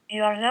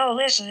You are now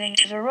listening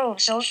to the Rogue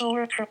Social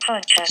Worker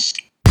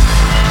Podcast.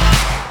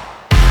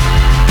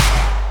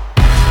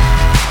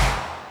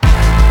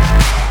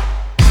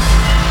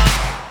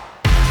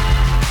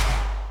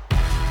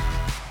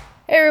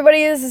 Hey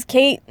everybody, this is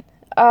Kate.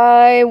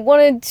 I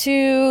wanted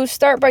to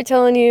start by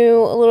telling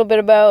you a little bit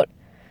about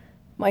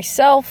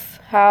myself,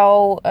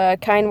 how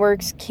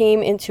KindWorks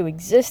came into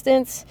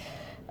existence.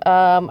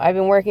 I've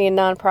been working in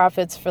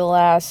nonprofits for the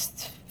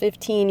last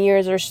 15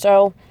 years or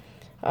so.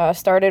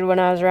 Started when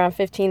I was around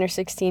 15 or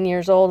 16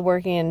 years old,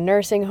 working in a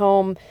nursing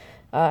home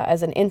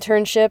as an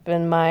internship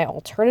in my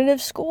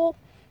alternative school.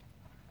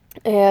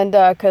 And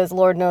because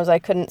Lord knows I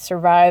couldn't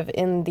survive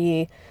in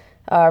the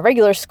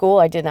regular school,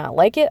 I did not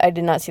like it. I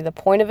did not see the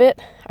point of it.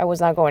 I was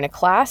not going to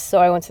class, so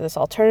I went to this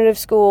alternative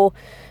school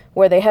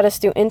where they had us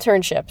do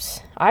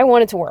internships. I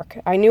wanted to work.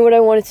 I knew what I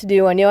wanted to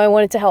do. I knew I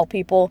wanted to help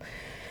people.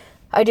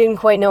 I didn't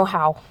quite know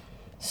how.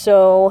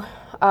 So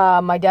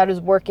my dad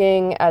was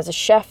working as a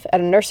chef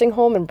at a nursing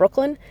home in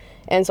Brooklyn,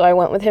 and so I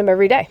went with him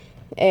every day.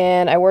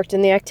 And I worked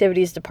in the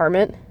activities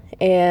department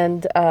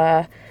and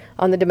on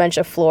the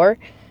dementia floor,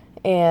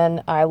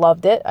 and I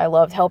loved it. I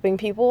loved helping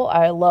people.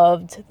 I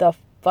loved the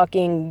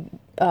fucking,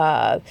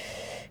 the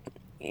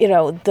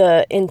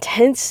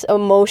intense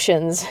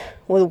emotions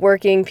with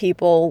working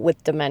people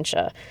with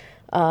dementia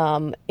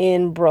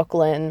in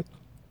Brooklyn.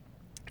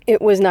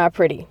 It was not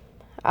pretty.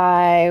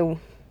 I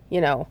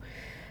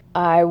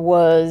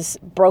was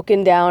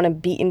broken down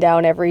and beaten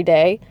down every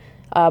day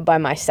by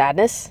my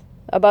sadness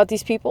about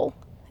these people,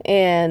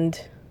 and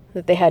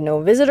that they had no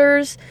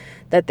visitors,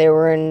 that they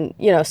were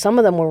some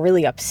of them were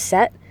really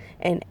upset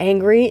and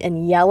angry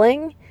and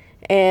yelling,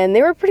 and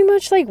they were pretty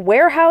much like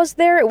warehoused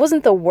there. It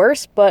wasn't the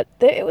worst, but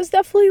it was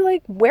definitely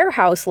like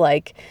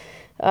warehouse-like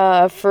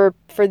for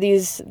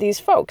these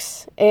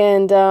folks.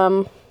 And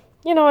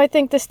I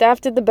think the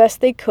staff did the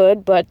best they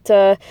could, but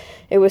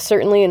it was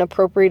certainly an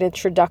appropriate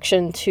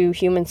introduction to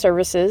human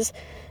services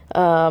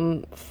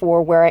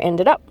for where I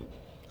ended up.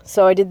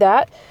 So I did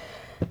that.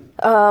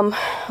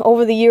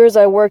 Over the years,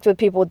 I worked with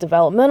people with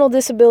developmental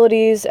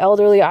disabilities,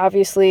 elderly,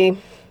 obviously,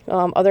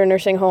 other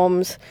nursing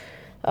homes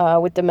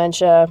with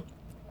dementia,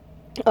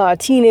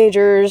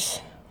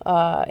 teenagers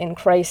in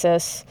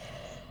crisis,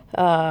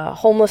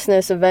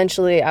 homelessness.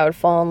 Eventually, I would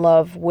fall in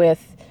love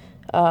with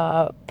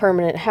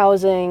permanent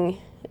housing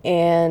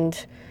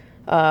and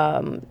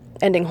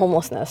ending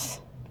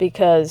homelessness,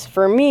 because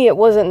for me it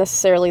wasn't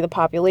necessarily the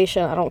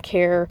population. I don't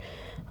care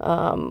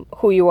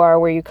who you are,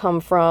 where you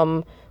come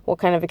from, what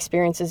kind of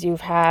experiences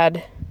you've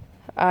had.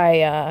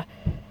 I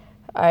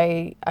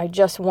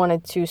just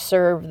wanted to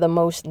serve the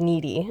most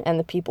needy and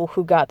the people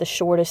who got the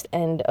shortest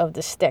end of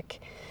the stick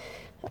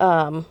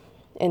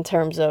in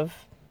terms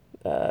of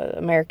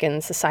American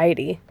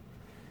society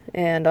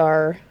and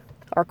our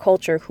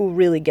culture, who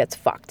really gets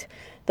fucked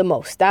the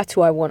most. That's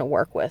who I want to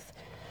work with.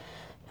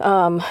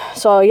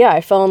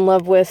 I fell in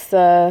love with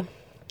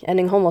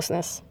ending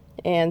homelessness.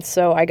 And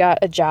so I got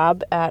a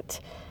job at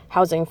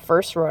Housing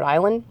First Rhode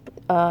Island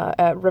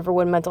at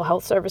Riverwood Mental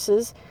Health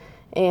Services,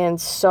 and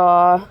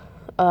saw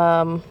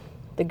the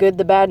good,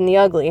 the bad, and the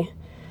ugly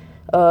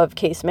of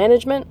case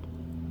management,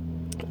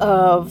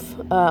 of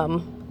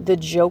the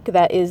joke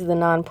that is the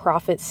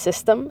nonprofit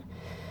system,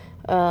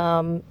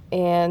 and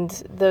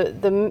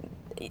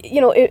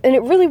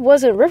it really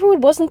wasn't,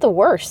 Riverwood wasn't the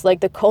worst.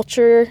 Like, the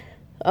culture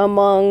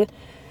among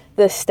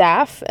the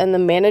staff and the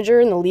manager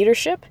and the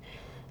leadership,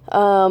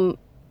 it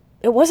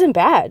wasn't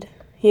bad.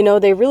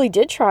 They really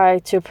did try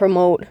to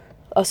promote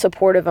a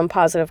supportive and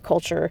positive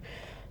culture.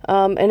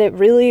 And it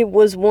really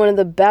was one of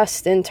the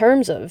best in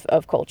terms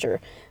of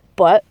culture.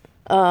 But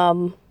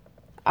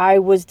I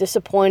was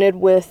disappointed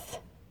with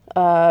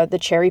the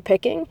cherry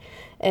picking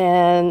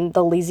and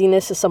the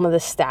laziness of some of the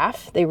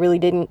staff. They really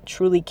didn't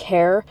truly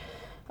care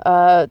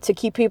to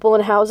keep people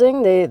in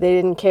housing. They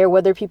didn't care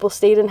whether people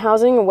stayed in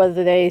housing or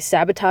whether they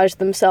sabotaged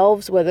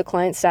themselves, whether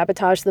clients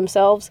sabotaged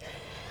themselves.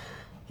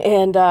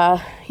 And,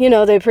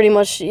 they pretty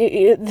much...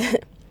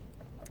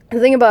 The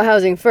thing about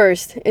Housing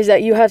First is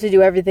that you have to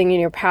do everything in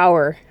your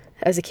power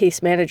as a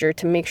case manager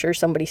to make sure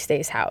somebody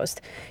stays housed.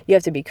 You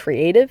have to be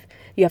creative.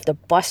 You have to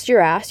bust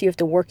your ass. You have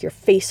to work your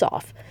face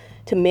off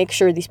to make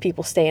sure these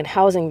people stay in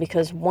housing,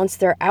 because once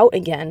they're out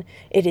again,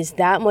 it is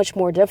that much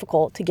more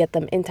difficult to get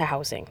them into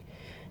housing.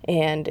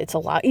 And it's a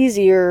lot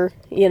easier,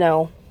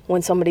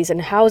 when somebody's in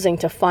housing,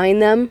 to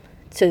find them,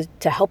 to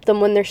help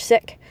them when they're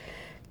sick,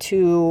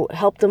 to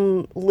help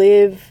them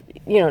live,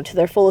 to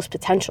their fullest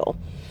potential.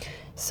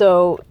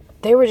 So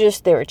they were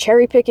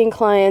cherry picking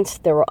clients.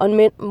 They were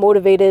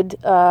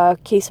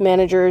unmotivated case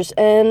managers.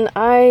 And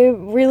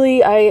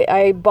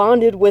I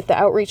bonded with the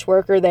outreach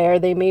worker there.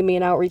 They made me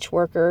an outreach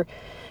worker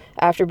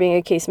after being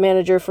a case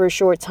manager for a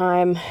short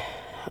time.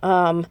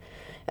 And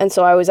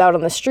so I was out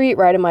on the street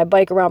riding my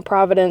bike around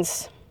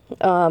Providence,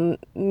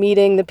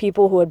 meeting the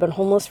people who had been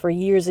homeless for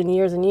years and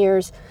years and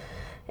years,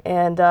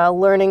 and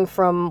learning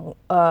from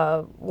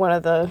one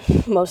of the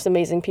most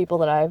amazing people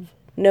that I've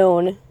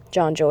known,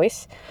 John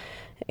Joyce.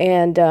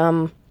 And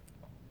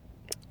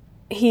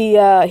he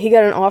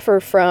got an offer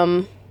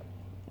from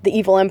the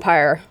evil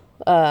empire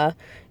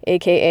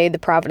aka the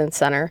Providence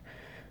Center.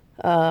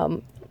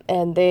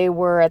 And they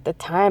were, at the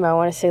time, I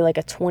want to say like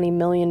a $20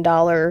 million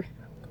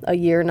a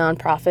year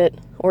nonprofit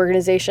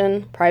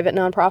organization, private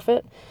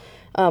nonprofit.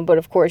 But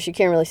of course, you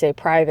can't really say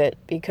private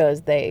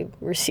because they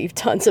received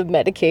tons of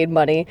Medicaid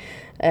money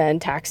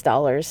and tax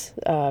dollars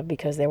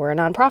because they were a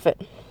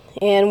nonprofit.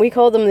 And we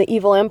called them the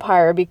Evil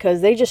Empire because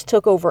they just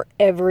took over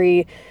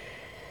every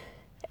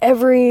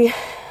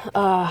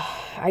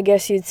I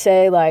guess you'd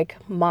say, like,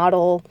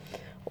 model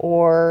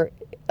or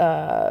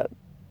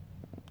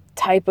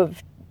type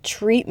of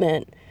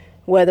treatment,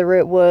 whether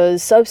it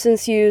was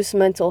substance use,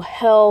 mental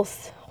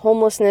health,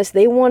 homelessness.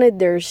 They wanted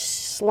their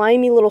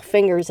slimy little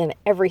fingers in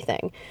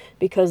everything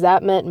because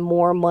that meant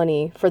more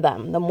money for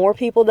them. The more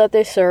people that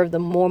they served, the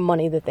more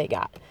money that they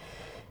got.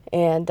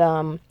 And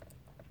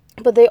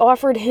but they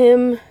offered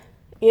him,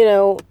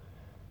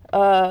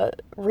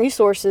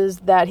 resources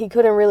that he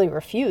couldn't really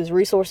refuse,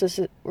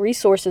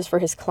 resources for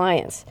his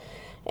clients.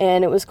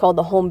 And it was called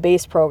the Home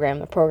Base Program,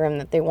 the program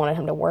that they wanted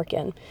him to work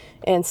in.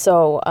 And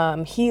so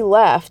he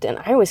left, and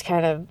I was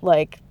kind of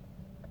like,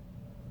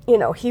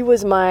 he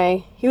was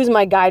my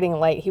guiding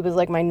light. He was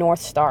like my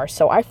North Star.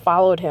 So I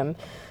followed him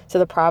to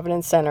the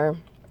Providence Center.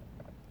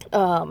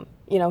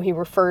 He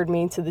referred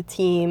me to the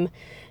team,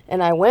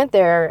 and I went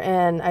there,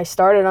 and I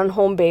started on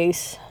Home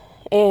Base,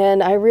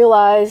 and I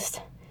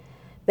realized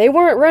they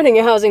weren't running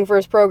a Housing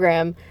First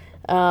program.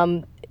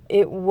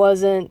 It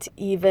wasn't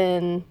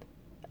even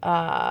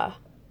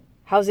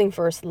Housing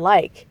First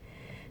like.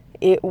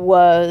 It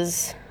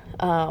was,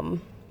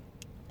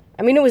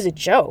 it was a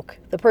joke.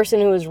 The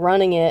person who was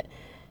running it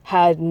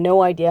had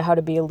no idea how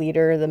to be a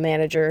leader. The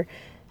manager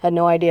had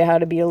no idea how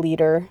to be a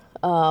leader.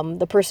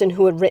 The person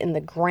who had written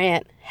the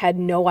grant had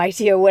no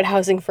idea what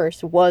Housing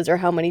First was or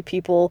how many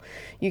people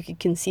you could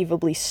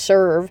conceivably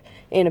serve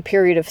in a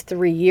period of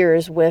 3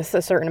 years with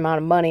a certain amount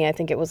of money. I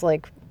think it was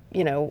like,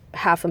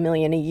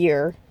 $500,000 a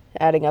year,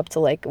 adding up to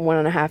like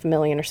 $1.5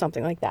 million or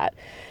something like that.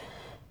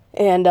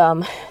 And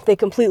they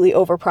completely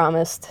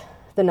overpromised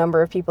the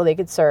number of people they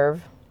could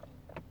serve.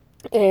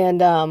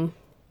 And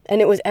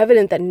it was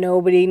evident that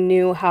nobody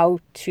knew how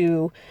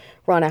to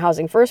run a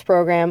Housing First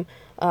program.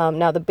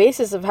 Now, the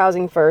basis of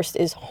Housing First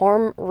is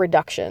harm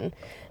reduction.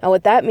 Now,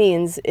 what that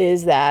means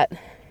is that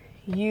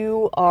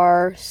you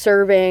are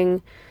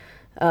serving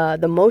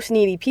the most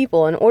needy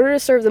people. In order to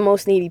serve the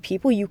most needy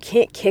people, you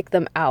can't kick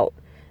them out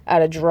at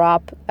the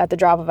drop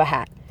of a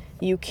hat.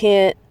 You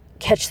can't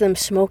catch them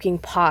smoking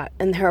pot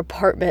in their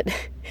apartment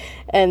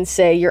and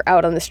say you're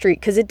out on the street,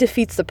 because it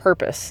defeats the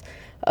purpose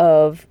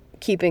of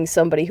keeping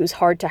somebody who's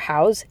hard to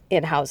house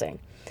in housing.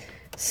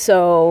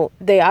 So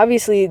they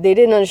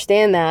didn't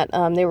understand that.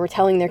 They were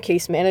telling their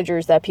case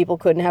managers that people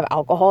couldn't have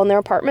alcohol in their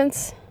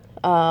apartments.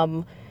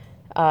 As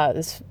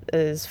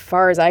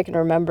far as I can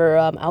remember,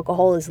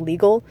 alcohol is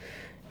legal.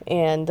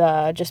 And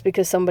just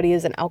because somebody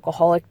is an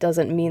alcoholic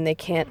doesn't mean they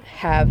can't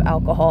have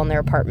alcohol in their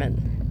apartment.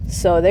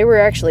 So they were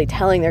actually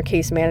telling their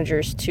case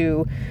managers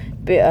to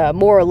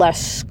more or less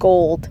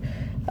scold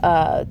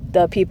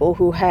the people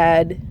who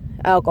had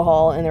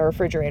alcohol in their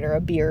refrigerator,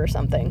 a beer or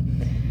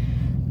something.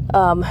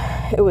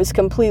 It was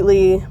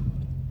completely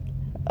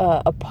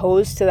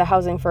opposed to the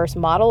Housing First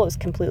model. It was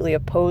completely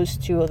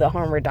opposed to the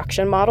harm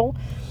reduction model.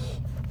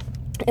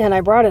 And I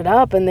brought it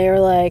up, and they were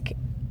like,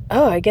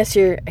 "Oh, I guess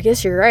you're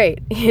right.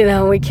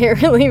 We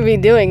can't really be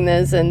doing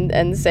this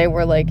and say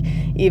we're like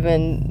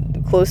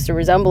even close to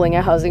resembling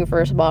a Housing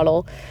First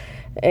model."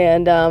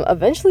 And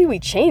eventually we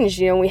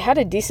changed. We had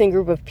a decent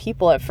group of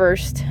people at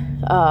first.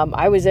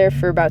 I was there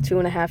for about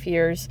 2.5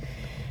 years,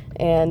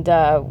 and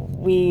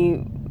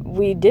we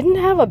didn't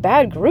have a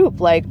bad group.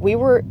 Like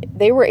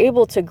they were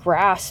able to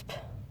grasp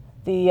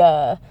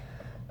the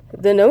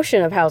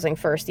notion of Housing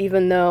First,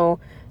 even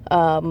though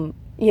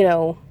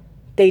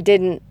they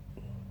didn't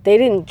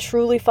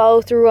truly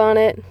follow through on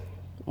it.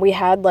 We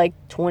had like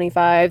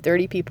 25,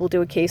 30 people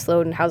do a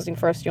caseload. In Housing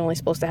First, you're only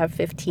supposed to have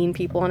 15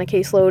 people on a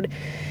caseload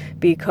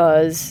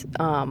because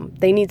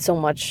they need so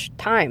much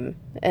time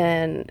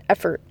and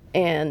effort,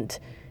 and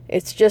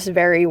it's just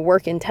very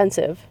work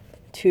intensive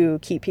to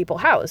keep people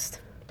housed.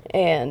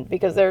 And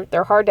because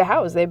they're hard to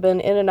house. They've been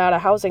in and out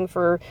of housing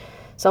for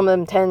some of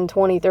them 10,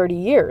 20, 30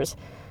 years.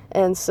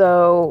 And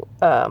so,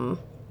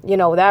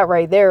 that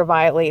right there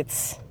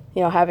violates,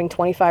 having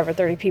 25 or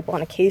 30 people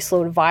on a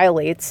caseload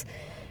violates,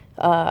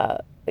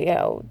 the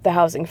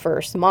Housing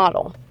First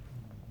model.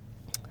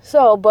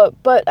 So,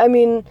 but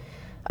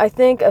I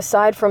think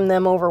aside from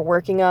them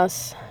overworking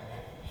us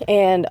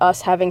and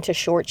us having to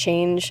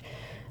shortchange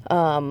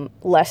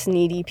less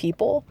needy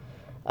people,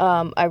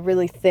 I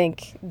really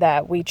think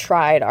that we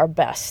tried our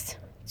best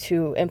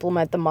to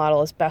implement the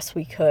model as best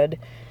we could.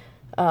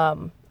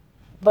 But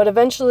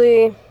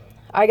eventually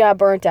I got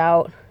burnt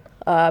out.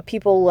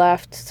 People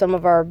left. Some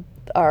of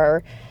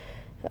our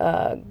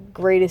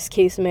greatest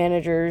case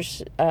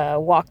managers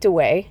walked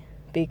away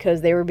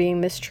because they were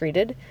being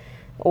mistreated,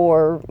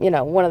 or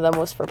one of them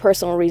was for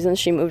personal reasons.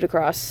 She moved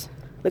across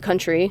the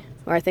country,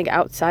 or I think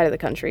outside of the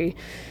country,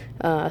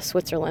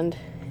 Switzerland,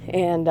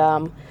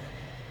 and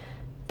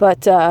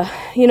But,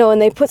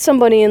 and they put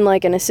somebody in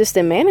like an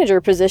assistant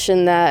manager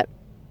position that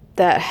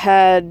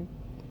had,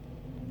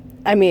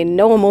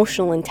 no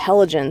emotional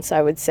intelligence,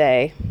 I would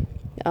say.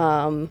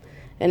 And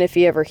if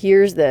he ever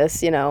hears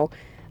this,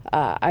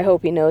 I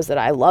hope he knows that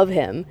I love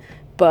him.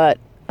 But,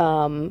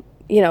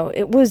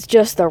 it was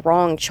just the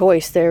wrong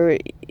choice.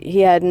 He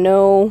had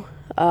no,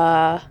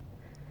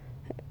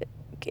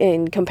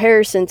 in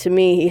comparison to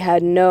me, he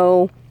had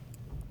no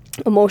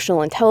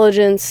emotional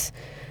intelligence,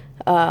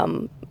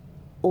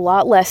 a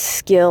lot less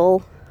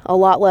skill, a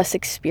lot less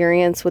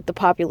experience with the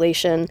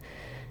population.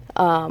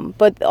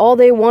 But all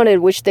they wanted,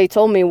 which they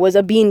told me, was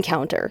a bean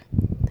counter.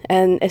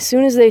 And as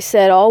soon as they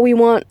said, all we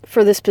want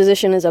for this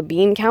position is a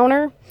bean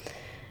counter,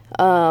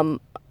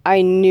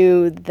 I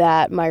knew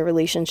that my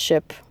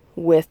relationship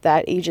with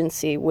that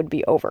agency would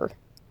be over.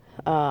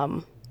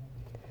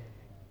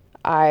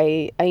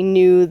 I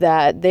knew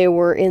that they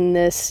were in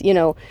this,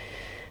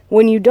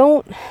 when you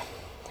don't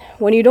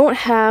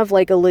have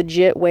like a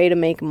legit way to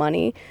make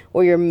money,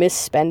 or you're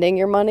misspending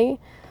your money,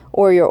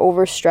 or you're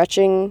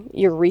overstretching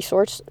your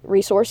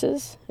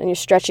resources and you're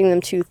stretching them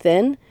too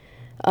thin,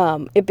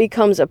 it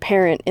becomes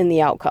apparent in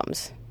the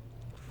outcomes.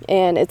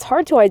 And it's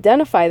hard to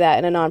identify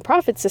that in a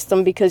nonprofit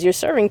system because you're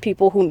serving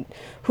people who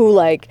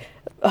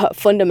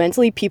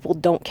fundamentally people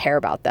don't care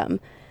about them.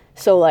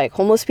 So like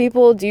homeless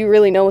people, do you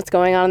really know what's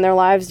going on in their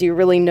lives? Do you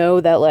really know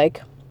that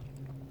like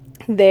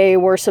they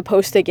were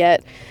supposed to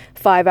get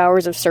 5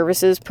 hours of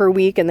services per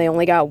week and they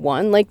only got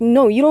 1? Like,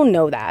 no, you don't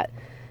know that.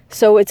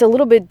 So it's a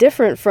little bit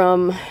different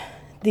from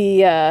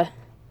the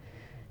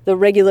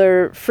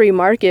regular free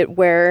market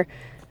where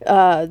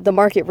the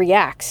market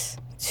reacts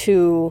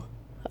to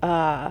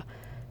a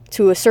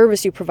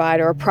service you provide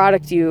or a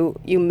product you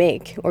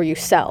make or you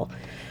sell.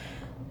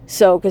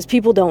 So because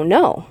people don't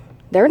know,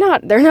 they're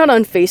not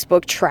on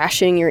Facebook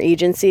trashing your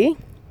agency,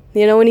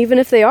 and even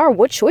if they are,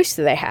 what choice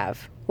do they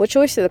have? What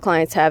choice do the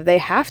clients have? They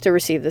have to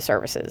receive the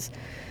services.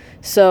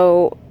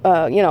 So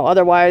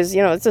otherwise,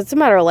 it's a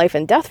matter of life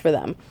and death for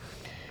them.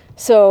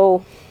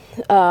 So,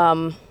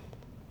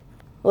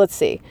 let's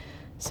see.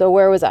 So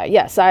where was I?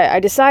 Yes, I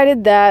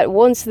decided that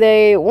once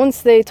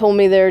they told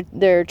me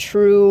their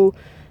true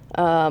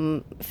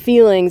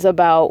feelings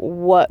about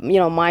what,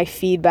 my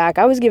feedback,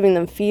 I was giving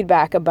them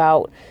feedback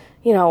about,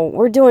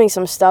 we're doing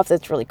some stuff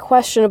that's really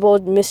questionable,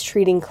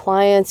 mistreating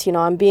clients.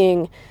 I'm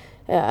bringing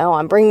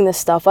this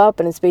stuff up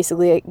and it's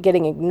basically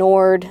getting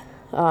ignored.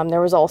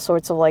 There was all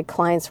sorts of like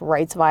clients'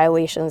 rights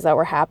violations that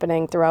were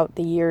happening throughout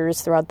the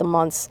years, throughout the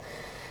months.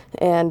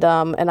 And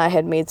I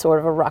had made sort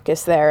of a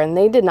ruckus there, and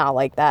they did not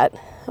like that,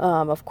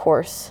 of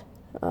course,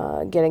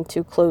 getting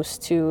too close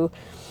to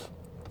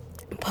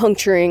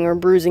puncturing or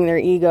bruising their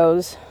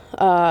egos.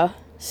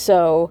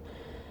 So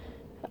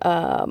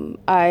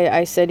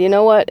I said, you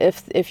know what,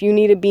 if you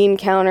need a bean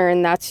counter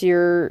and that's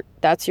your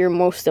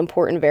most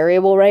important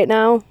variable right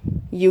now,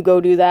 you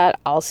go do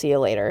that. I'll see you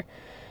later.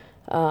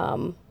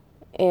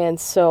 And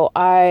so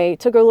I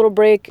took a little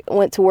break,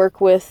 went to work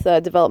with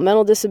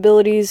developmental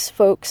disabilities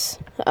folks,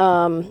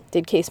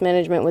 did case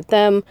management with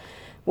them,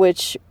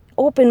 which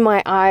opened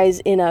my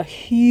eyes in a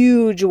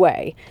huge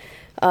way.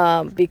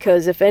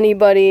 Because if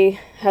anybody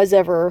has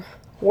ever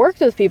worked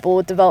with people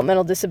with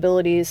developmental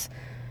disabilities,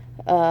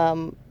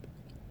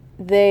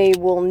 they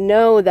will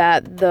know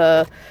that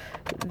the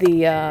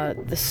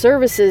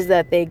services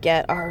that they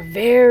get are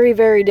very,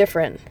 very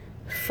different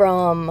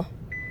from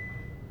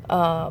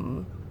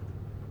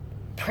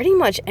pretty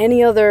much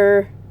any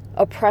other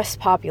oppressed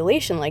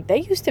population. Like, they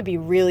used to be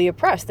really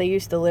oppressed. They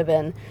used to live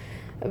in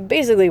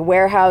basically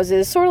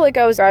warehouses, sort of like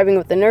I was driving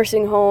with the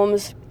nursing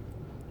homes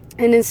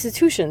and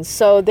institutions.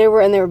 So they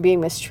were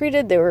being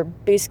mistreated. They were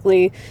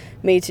basically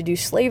made to do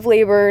slave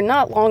labor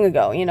not long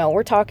ago.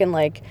 We're talking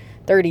like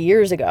 30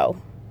 years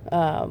ago,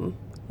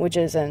 which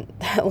isn't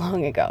that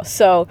long ago.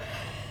 So,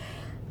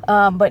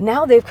 but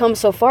now they've come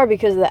so far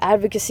because of the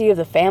advocacy of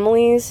the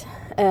families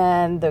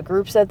and the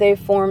groups that they've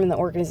formed and the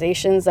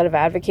organizations that have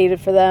advocated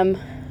for them.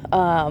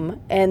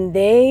 And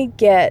they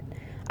get,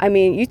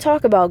 you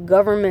talk about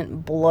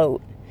government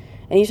bloat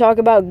and you talk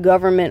about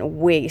government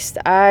waste.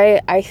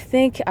 I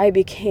think I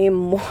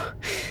became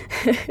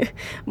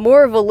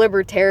more of a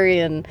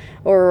libertarian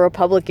or a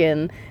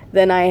Republican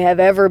than I have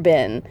ever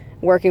been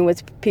working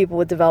with people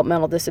with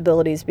developmental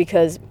disabilities,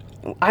 because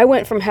I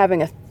went from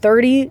having a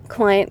 30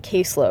 client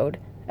caseload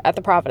at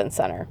the Providence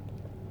Center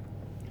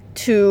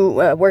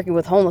to working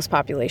with homeless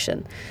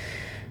population,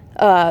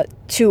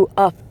 to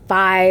a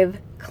 5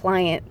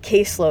 client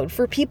caseload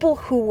for people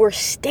who were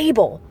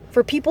stable,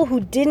 for people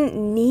who didn't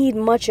need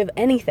much of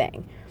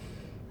anything.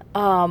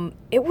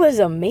 It was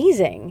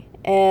amazing.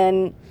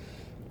 And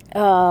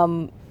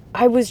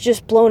I was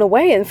just blown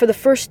away. And for the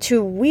first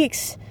 2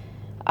 weeks,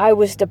 I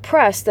was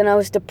depressed, and I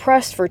was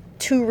depressed for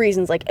 2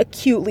 reasons, like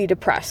acutely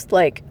depressed,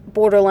 like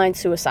borderline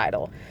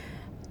suicidal.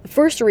 The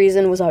first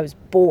reason was I was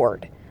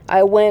bored.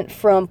 I went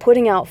from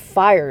putting out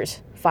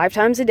fires 5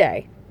 times a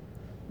day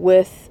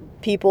with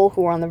people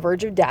who are on the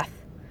verge of death,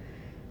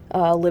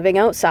 living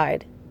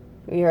outside,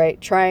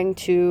 right, trying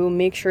to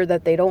make sure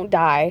that they don't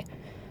die,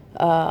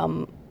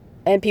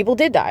 and people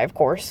did die, of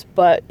course,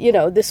 but, you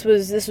know, this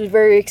was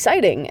very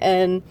exciting,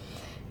 and,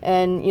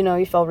 you know,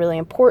 you felt really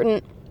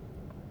important.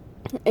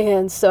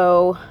 And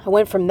so I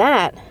went from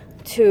that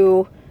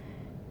to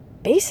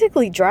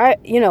basically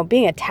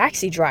being a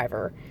taxi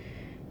driver,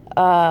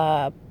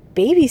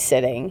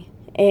 babysitting,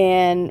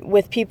 and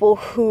with people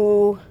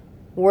who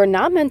were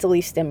not mentally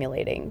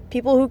stimulating,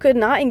 people who could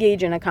not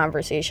engage in a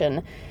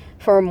conversation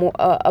for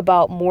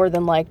about more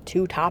than like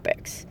 2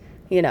 topics,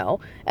 you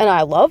know. And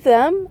I love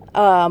them,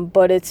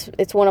 but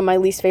it's one of my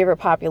least favorite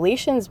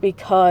populations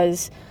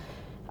because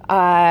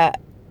they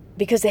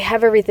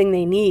have everything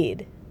they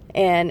need.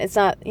 And it's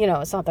not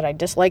that I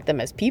dislike them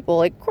as people.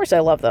 Like, of course I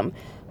love them,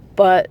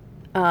 but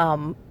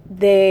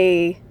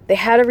they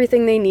had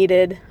everything they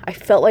needed. I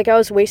felt like I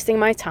was wasting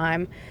my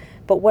time,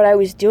 but what I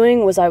was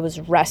doing was I was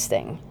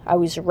resting. I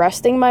was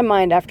resting my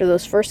mind after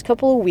those first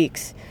couple of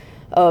weeks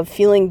of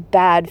feeling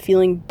bad,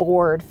 feeling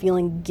bored,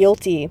 feeling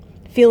guilty,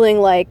 feeling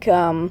like,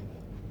 the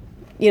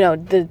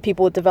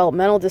people with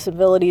developmental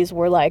disabilities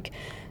were like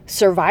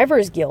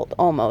survivor's guilt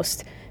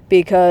almost,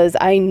 because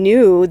I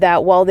knew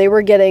that while they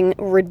were getting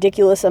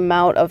ridiculous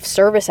amount of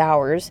service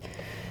hours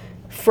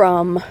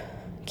from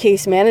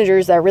case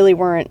managers that really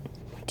weren't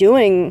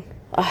doing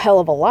a hell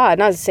of a lot,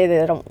 not to say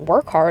that I don't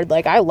work hard,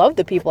 like I love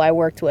the people I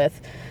worked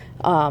with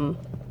at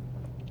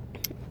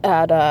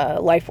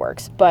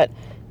LifeWorks, but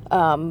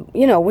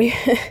we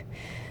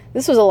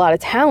this was a lot of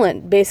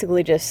talent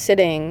basically just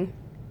sitting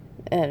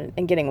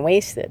and getting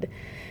wasted.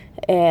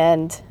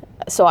 And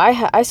so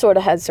I sort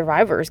of had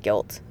survivor's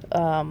guilt,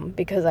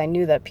 because I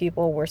knew that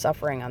people were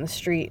suffering on the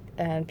street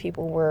and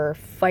people were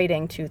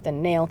fighting tooth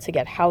and nail to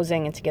get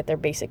housing and to get their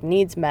basic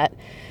needs met,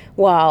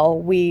 while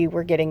we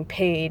were getting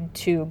paid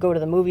to go to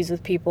the movies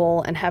with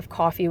people and have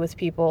coffee with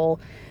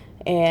people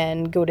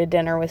and go to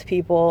dinner with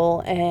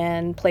people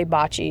and play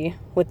bocce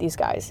with these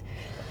guys.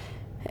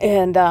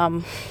 And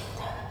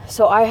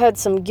so I had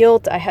some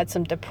guilt, I had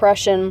some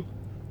depression,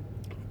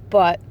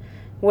 but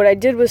what I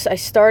did was I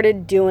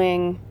started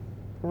doing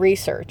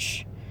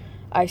research.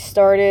 I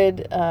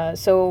started,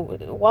 so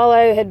while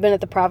I had been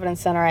at the Providence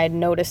Center, I had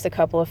noticed a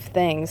couple of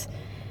things,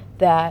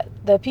 that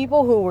the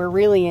people who were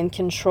really in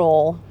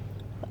control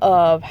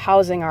of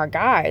housing our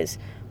guys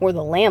were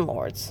the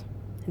landlords.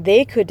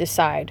 They could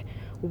decide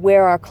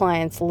where our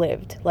clients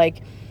lived.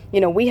 Like,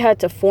 we had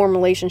to form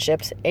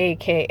relationships,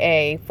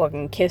 aka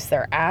fucking kiss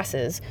their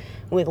asses,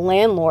 with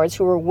landlords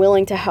who were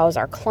willing to house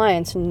our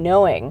clients,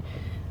 knowing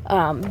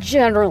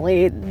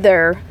generally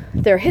their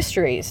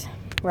histories,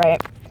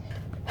 right?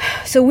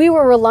 So we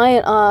were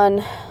reliant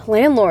on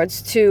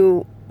landlords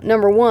to,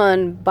 number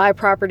one, buy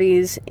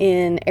properties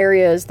in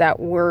areas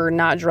that were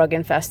not drug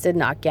infested,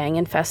 not gang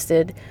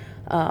infested,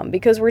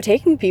 because we're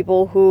taking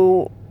people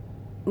who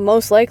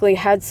most likely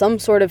had some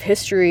sort of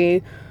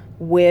history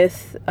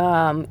with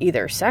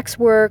either sex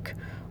work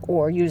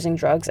or using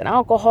drugs and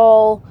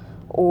alcohol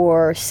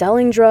or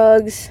selling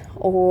drugs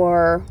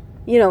or,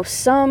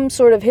 some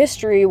sort of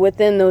history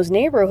within those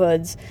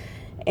neighborhoods.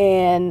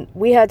 And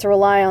we had to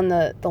rely on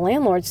the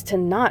landlords to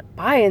not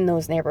buy in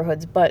those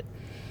neighborhoods. But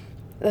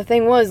the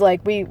thing was,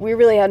 like, we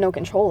really had no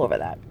control over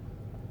that.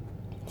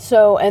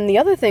 So, and the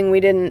other thing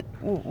we didn't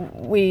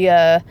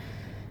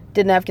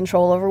have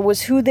control over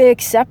was who they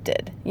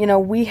accepted.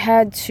 We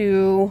had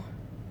to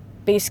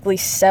basically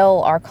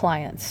sell our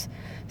clients,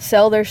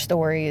 sell their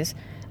stories,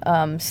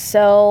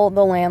 sell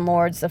the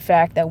landlords the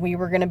fact that we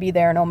were going to be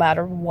there no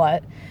matter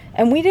what.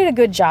 And we did a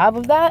good job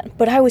of that,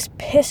 but I was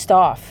pissed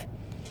off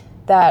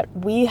that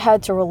we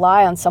had to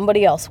rely on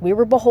somebody else. We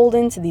were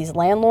beholden to these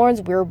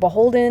landlords. We were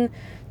beholden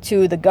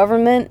to the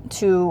government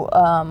to,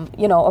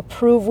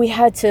 approve. We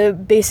had to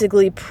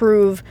basically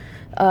prove,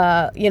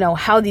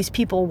 how these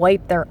people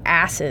wipe their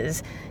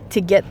asses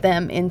to get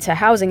them into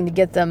housing, to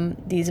get them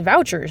these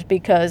vouchers,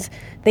 because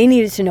they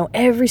needed to know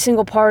every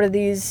single part of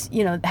these,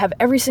 have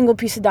every single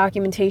piece of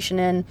documentation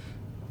in,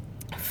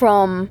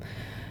 from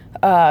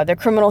their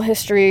criminal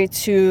history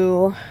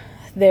to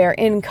their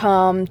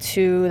income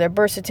to their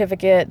birth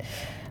certificate,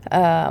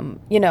 and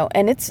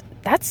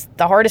that's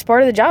the hardest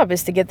part of the job,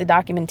 is to get the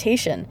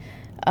documentation.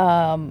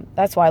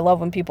 That's why I love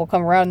when people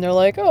come around and they're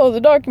like, oh,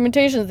 the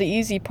documentation is the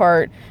easy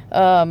part.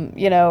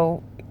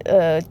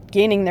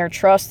 Gaining their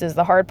trust is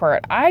the hard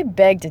part. I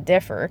beg to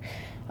differ.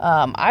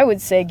 I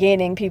would say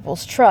gaining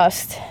people's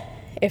trust,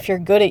 if you're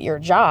good at your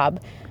job,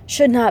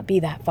 should not be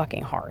that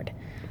fucking hard.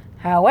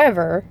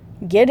 However,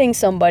 getting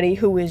somebody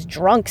who is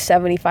drunk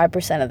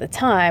 75% of the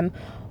time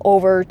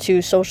over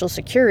to Social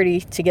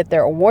Security to get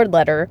their award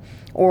letter,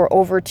 or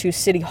over to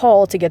City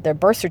Hall to get their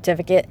birth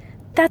certificate,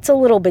 that's a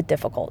little bit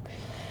difficult.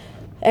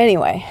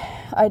 Anyway,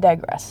 I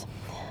digress.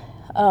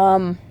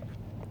 Where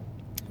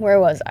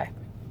was I?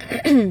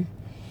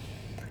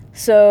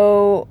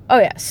 So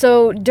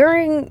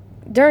during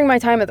my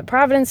time at the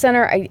Providence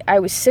Center, I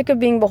was sick of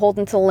being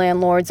beholden to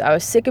landlords. I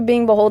was sick of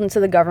being beholden to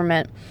the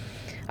government.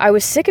 I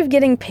was sick of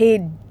getting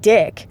paid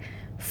dick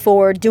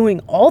for doing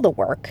all the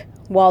work,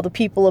 while the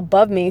people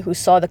above me who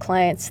saw the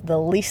clients the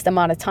least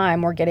amount of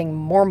time were getting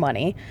more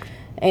money,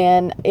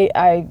 and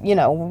I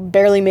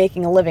barely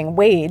making a living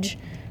wage.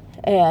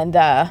 And,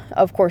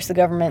 of course, the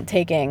government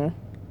taking,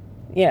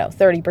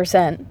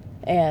 30%.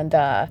 And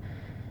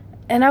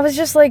I was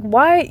just like,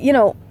 why,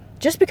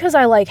 just because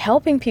I like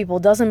helping people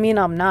doesn't mean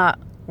I'm not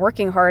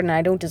working hard and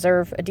I don't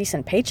deserve a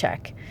decent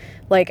paycheck.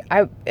 Like,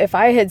 if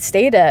I had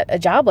stayed at a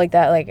job like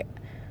that, like,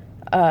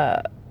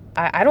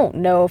 I don't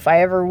know if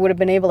I ever would have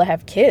been able to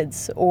have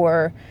kids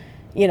or,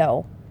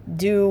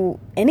 do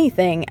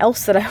anything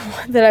else that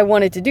I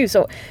wanted to do.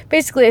 So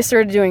basically I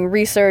started doing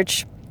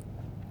research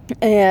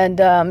and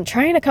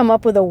trying to come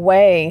up with a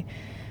way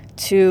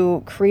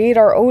to create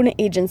our own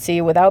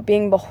agency without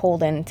being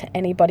beholden to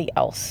anybody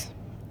else.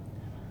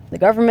 The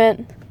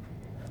government,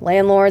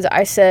 landlords,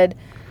 I said,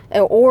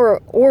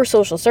 or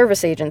social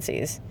service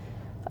agencies.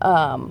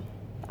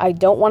 I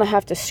don't want to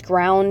have to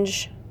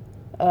scrounge,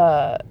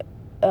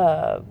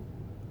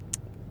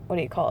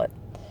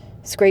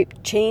 scrape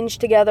change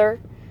together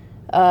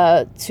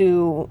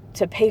to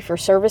pay for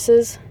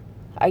services.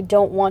 I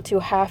don't want to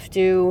have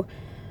to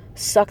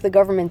suck the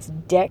government's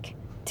dick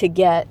to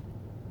get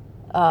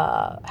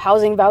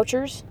housing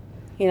vouchers.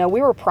 We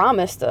were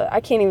promised, I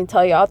can't even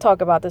tell you, I'll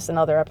talk about this in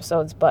other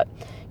episodes, but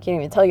I can't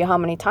even tell you how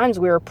many times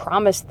we were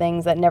promised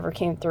things that never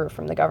came through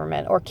from the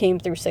government or came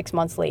through 6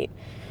 months late.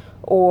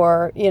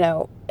 Or,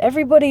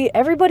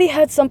 everybody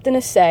had something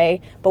to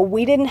say, but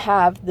we didn't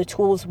have the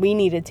tools we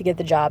needed to get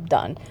the job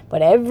done.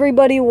 But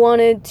everybody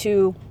wanted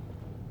to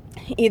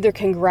either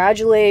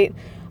congratulate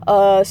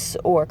us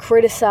or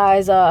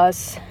criticize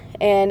us.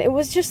 And it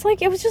was just like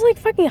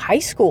fucking high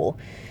school.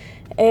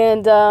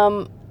 And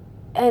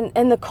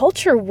the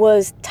culture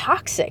was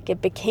toxic.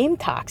 It became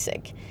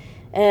toxic.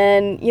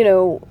 And,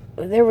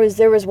 there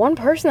was one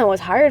person that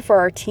was hired for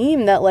our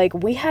team that, like,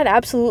 we had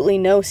absolutely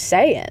no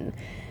say in.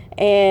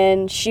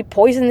 And she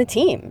poisoned the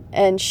team.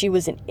 And she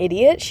was an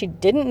idiot. She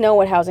didn't know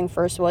what Housing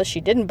First was. She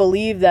didn't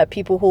believe that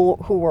people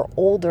who were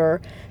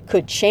older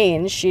could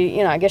change.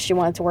 She, I guess she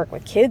wanted to work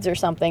with kids or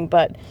something.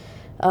 But,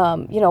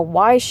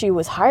 why she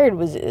was hired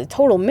was a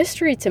total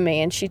mystery to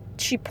me. And she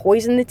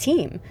poisoned the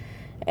team.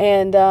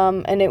 And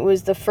it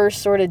was the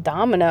first sort of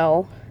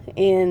domino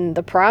in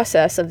the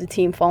process of the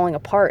team falling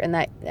apart and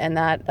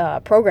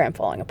that program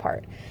falling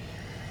apart.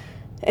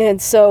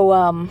 And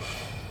so,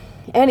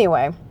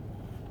 anyway,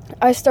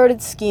 I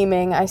started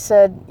scheming. I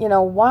said,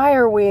 why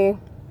are we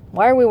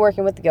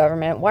working with the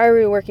government? Why are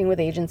we working with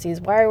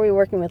agencies? Why are we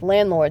working with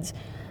landlords?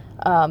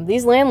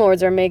 These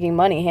landlords are making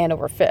money hand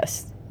over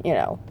fist.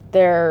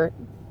 They're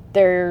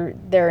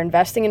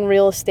investing in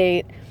real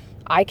estate.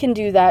 I can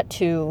do that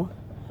too.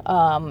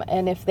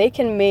 And if they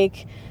can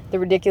make the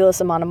ridiculous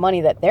amount of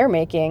money that they're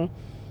making,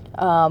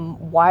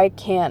 why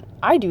can't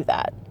I do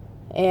that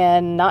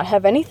and not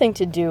have anything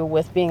to do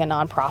with being a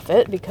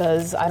nonprofit?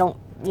 Because I don't,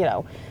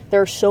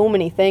 there are so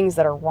many things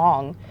that are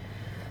wrong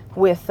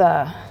with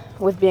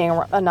being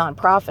a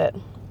nonprofit.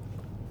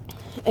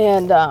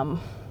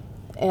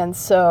 And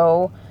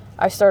so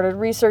I started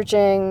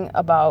researching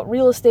about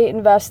real estate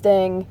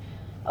investing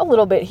a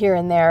little bit here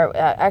and there.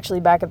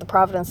 Actually, back at the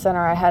Providence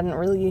Center, I hadn't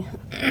really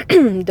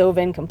dove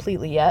in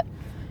completely yet.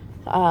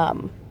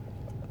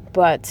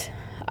 But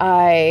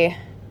I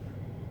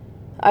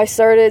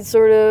started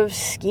sort of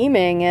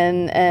scheming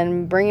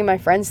and bringing my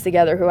friends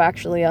together who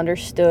actually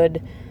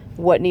understood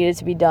what needed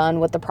to be done,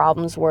 what the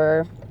problems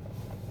were.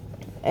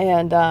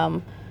 And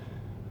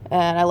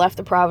I left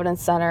the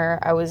Providence Center.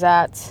 I was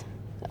at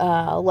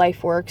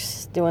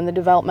LifeWorks doing the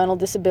developmental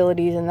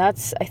disabilities, and I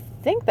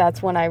think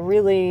that's when I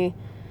really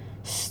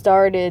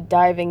started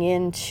diving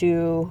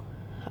into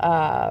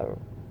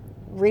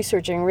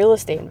researching real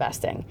estate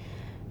investing,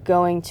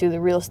 going to the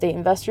real estate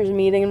investors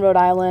meeting in Rhode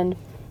Island,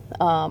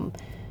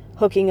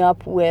 hooking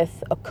up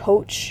with a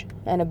coach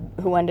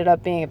who ended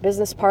up being a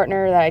business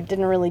partner that I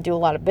didn't really do a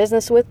lot of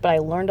business with, but I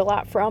learned a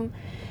lot from.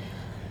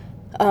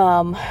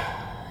 And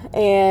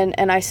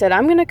I said,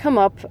 I'm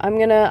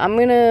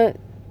gonna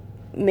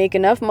make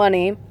enough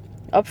money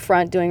up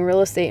front doing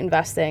real estate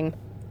investing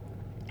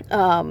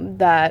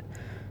that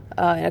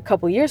in a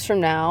couple years from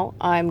now,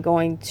 I'm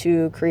going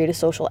to create a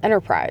social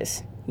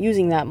enterprise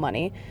using that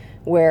money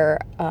where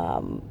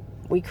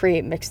we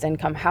create mixed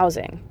income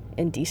housing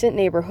in decent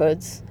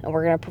neighborhoods, and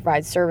we're going to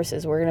provide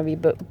services. We're going to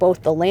be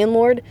both the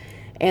landlord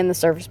and the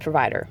service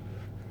provider,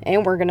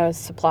 and we're going to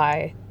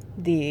supply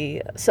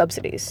the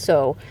subsidies.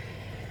 So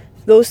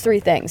those three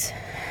things.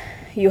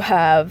 You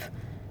have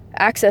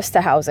access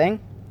to housing,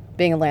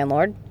 being a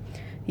landlord.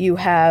 You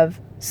have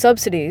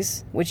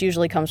subsidies, which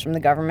usually comes from the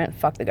government.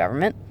 Fuck the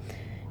government.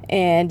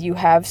 And you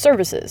have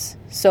services.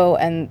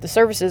 And the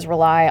services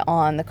rely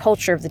on the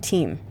culture of the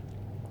team.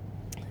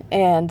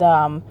 And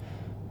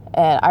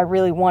I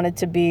really wanted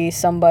to be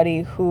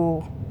somebody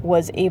who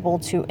was able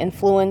to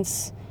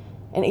influence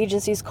an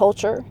agency's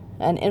culture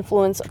and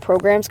influence a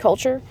program's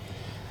culture,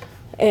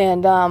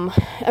 and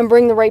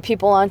bring the right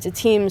people onto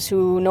teams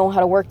who know how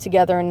to work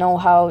together and know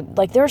how,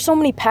 like, there are so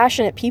many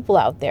passionate people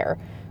out there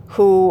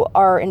who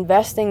are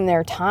investing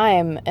their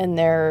time and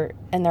their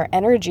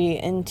energy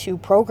into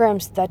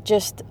programs that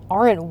just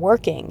aren't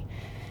working.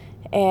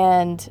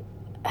 And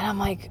I'm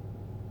like,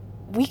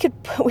 we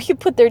could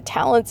put their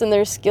talents and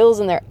their skills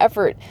and their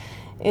effort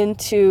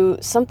into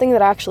something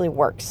that actually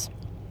works.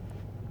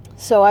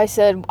 So I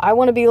said, I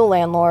want to be the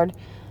landlord,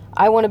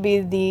 I want to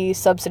be the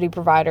subsidy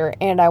provider,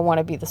 and I want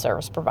to be the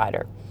service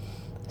provider.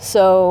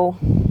 So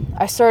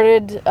I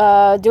started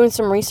doing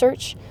some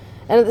research,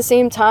 and at the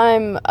same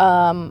time,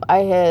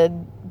 I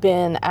had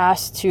been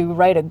asked to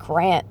write a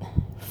grant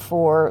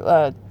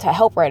to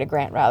help write a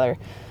grant rather,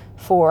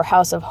 for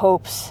House of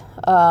Hope's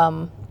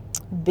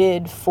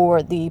bid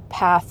for the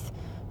PATH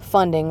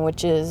funding,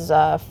 which is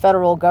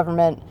federal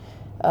government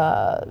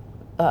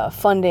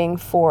funding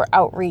for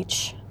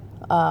outreach,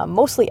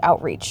 mostly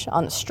outreach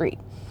on the street.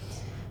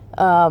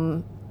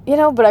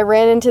 But I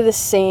ran into the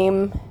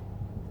same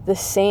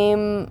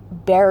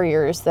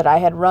barriers that I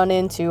had run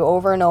into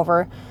over and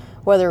over,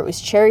 whether it was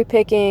cherry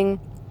picking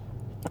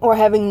or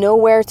having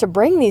nowhere to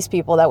bring these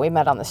people that we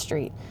met on the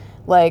street.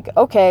 Like,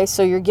 okay,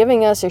 so you're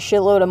giving us a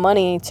shitload of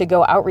money to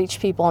go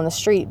outreach people on the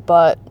street,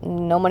 but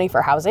no money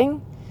for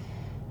housing?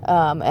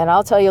 And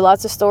I'll tell you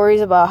lots of stories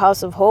about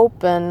House of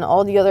Hope and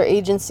all the other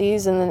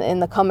agencies in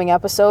the coming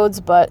episodes,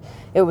 but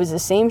it was the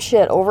same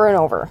shit over and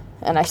over.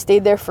 And I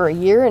stayed there for a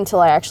year until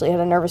I actually had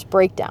a nervous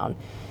breakdown.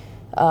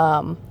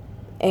 And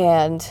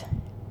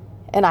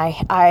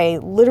I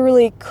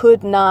literally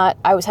could not,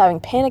 I was having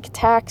panic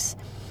attacks.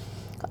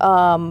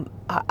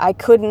 I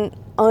couldn't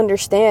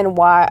understand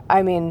why.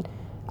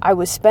 I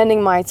was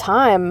spending my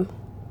time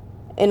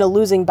in a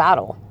losing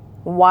battle.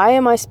 Why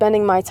am I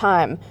spending my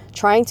time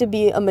trying to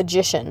be a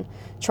magician,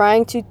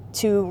 trying to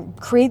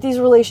create these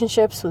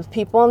relationships with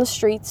people on the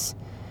streets,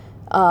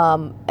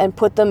 and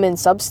put them in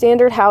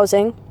substandard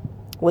housing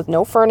with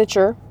no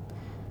furniture,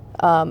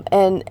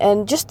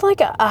 and just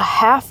like a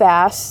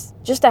half-ass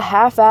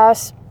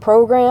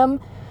program,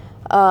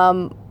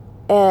 and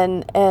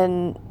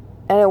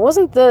it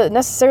wasn't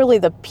necessarily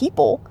the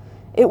people,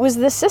 it was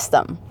the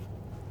system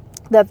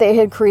that they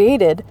had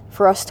created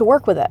for us to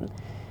work within.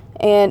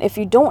 And if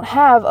you don't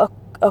have a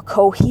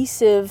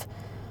cohesive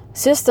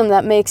system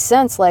that makes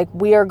sense, like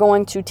we are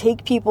going to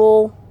take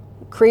people,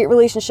 create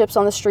relationships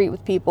on the street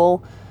with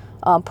people,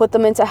 put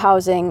them into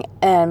housing,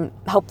 and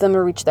help them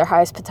to reach their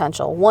highest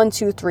potential. 1,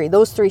 2, 3,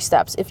 those 3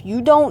 steps. If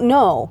you don't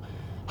know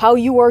how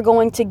you are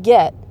going to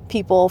get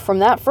people from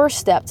that first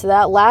step to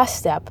that last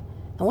step,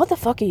 then what the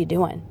fuck are you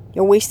doing?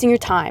 You're wasting your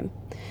time.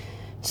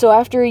 So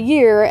after a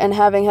year, and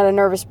having had a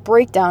nervous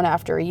breakdown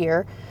after a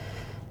year,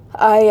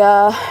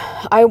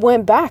 I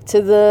went back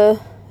to the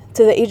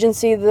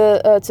agency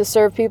to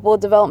serve people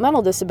with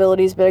developmental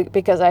disabilities,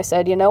 because I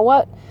said, you know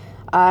what,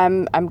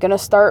 I'm gonna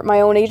start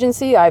my own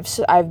agency.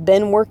 I've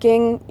been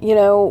working,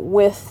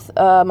 with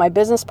my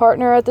business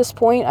partner at this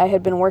point. I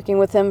had been working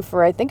with him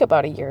for I think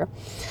about a year,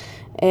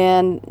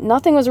 and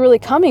nothing was really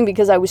coming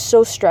because I was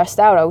so stressed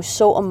out. I was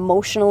so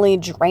emotionally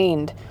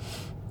drained,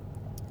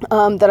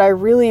 that I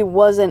really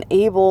wasn't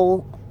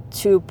able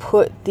to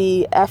put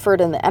the effort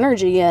and the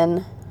energy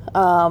into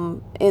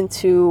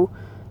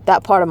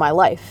that part of my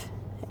life,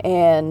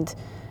 and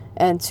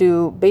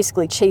to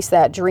basically chase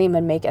that dream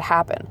and make it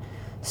happen.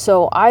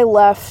 So I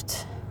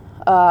left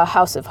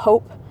House of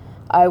Hope.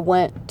 I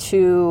went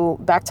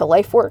back to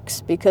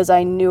LifeWorks because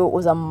I knew it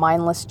was a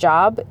mindless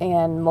job,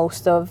 and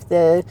most of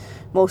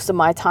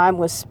my time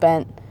was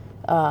spent,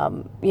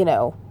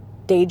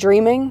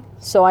 daydreaming.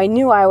 So I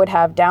knew I would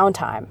have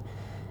downtime.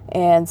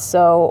 And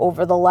so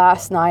over the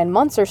last 9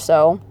 months or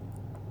so,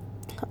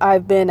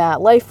 I've been at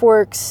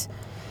LifeWorks,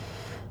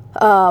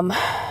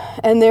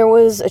 and there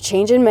was a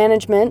change in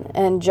management,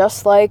 and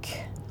just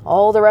like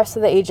all the rest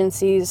of the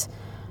agencies,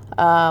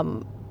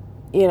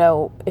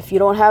 if you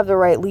don't have the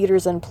right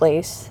leaders in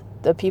place,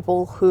 the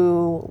people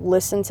who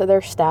listen to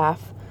their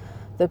staff,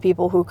 the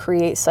people who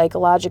create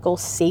psychological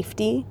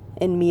safety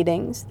in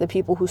meetings, the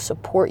people who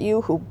support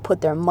you, who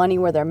put their money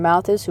where their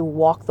mouth is, who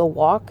walk the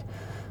walk,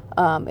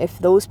 if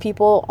those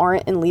people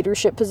aren't in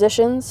leadership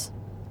positions,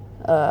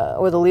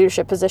 or the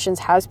leadership positions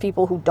has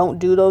people who don't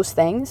do those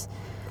things,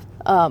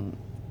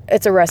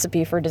 it's a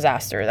recipe for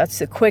disaster. That's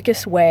the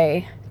quickest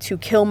way to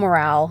kill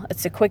morale.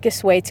 It's the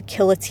quickest way to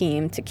kill a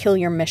team, to kill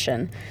your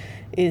mission,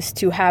 is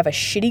to have a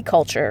shitty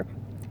culture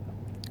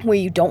where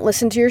you don't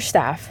listen to your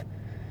staff,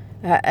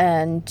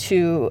 and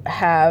to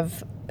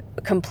have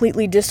a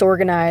completely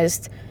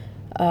disorganized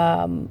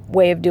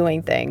way of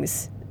doing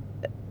things,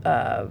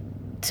 to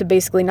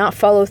basically not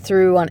follow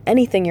through on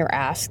anything you're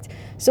asked.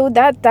 So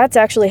that's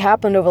actually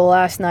happened over the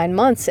last 9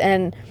 months,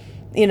 and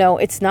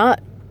it's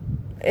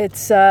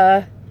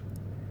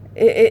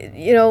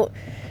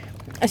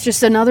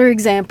just another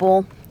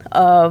example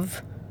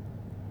of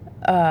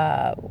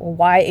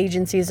why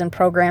agencies and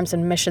programs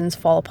and missions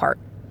fall apart.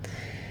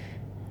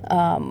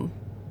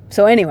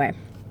 So anyway,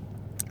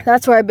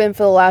 that's where I've been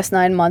for the last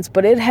 9 months,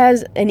 but it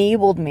has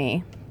enabled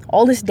me,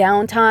 all this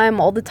downtime,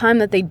 all the time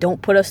that they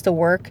don't put us to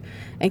work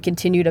and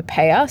continue to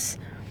pay us,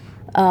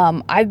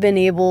 I've been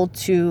able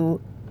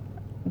to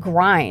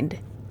grind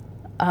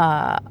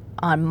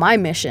on my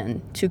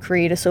mission to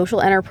create a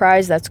social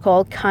enterprise that's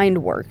called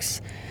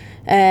KindWorks.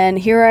 And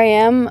here I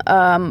am,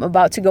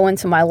 about to go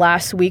into my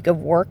last week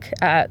of work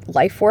at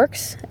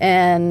LifeWorks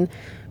and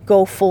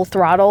go full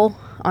throttle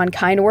on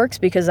KindWorks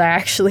because I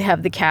actually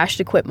have the cash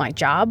to quit my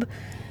job.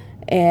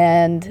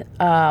 And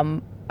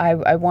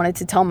I wanted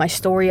to tell my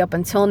story up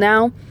until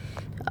now.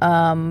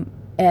 And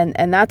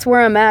that's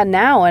where I'm at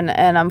now.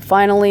 And I'm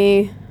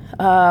finally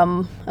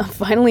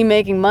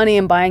making money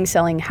and buying,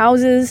 selling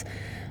houses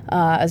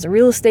as a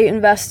real estate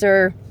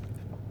investor.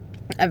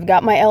 I've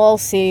got my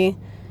LLC.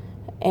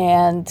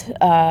 And,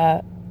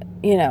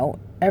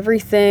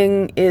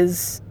 everything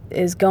is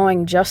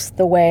going just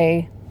the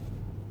way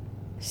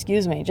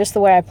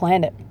I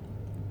planned it.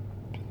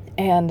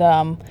 And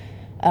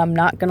I'm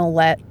not going to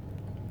let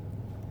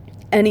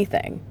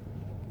anything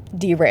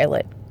derail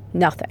it.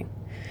 Nothing.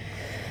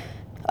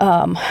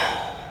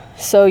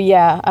 So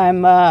yeah,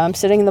 I'm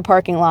sitting in the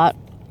parking lot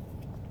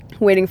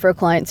waiting for a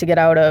client to get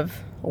out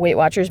of a Weight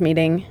Watchers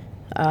meeting.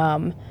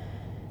 And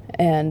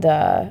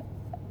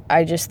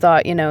I just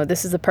thought,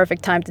 this is the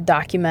perfect time to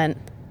document,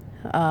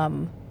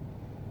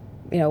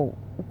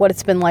 what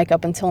it's been like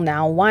up until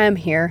now, why I'm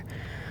here.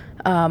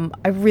 I'm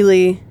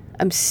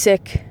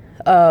sick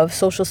of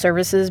social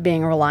services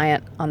being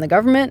reliant on the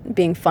government,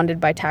 being funded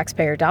by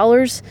taxpayer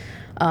dollars,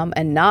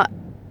 and not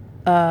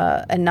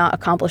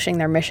accomplishing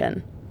their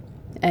mission,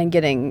 and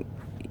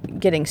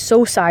getting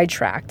so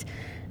sidetracked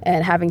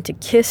and having to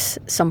kiss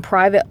some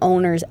private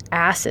donors'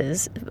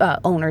 asses,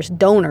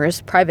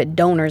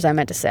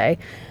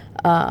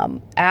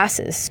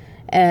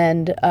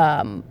 and,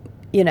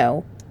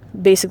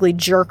 basically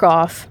jerk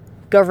off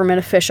government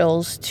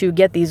officials to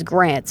get these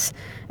grants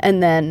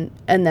and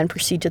then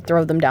proceed to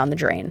throw them down the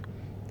drain,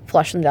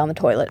 flush them down the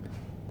toilet.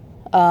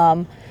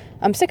 I'm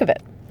sick of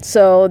it.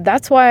 So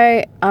that's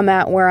why I'm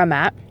at where I'm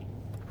at.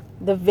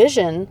 The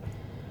vision,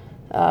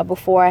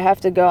 before I have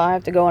to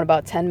go in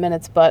about 10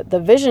 minutes, but the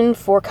vision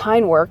for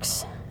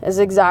KindWorks is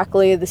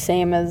exactly the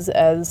same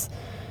as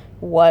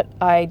what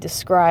I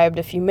described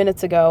a few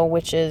minutes ago,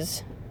 which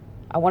is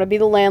I want to be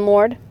the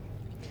landlord,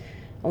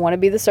 I want to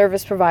be the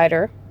service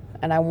provider,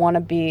 and I want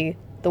to be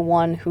the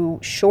one who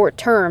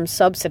short-term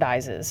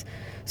subsidizes.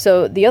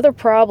 So the other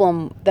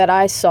problem that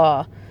I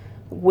saw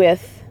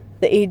with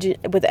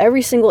with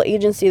every single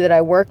agency that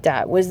I worked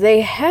at was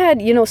they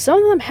had,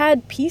 some of them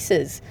had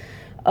pieces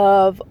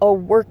of a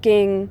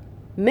working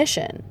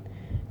mission,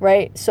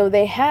 right? So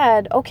they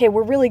had, okay,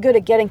 we're really good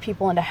at getting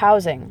people into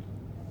housing,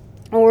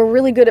 or we're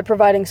really good at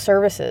providing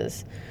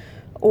services,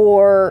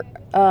 or,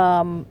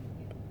 that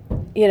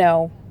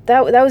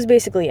was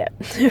basically it,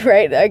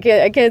 right?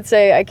 I can't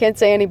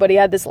say anybody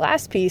had this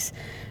last piece,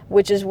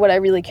 which is what I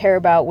really care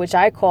about, which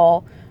I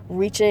call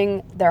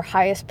reaching their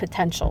highest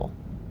potential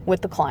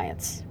with the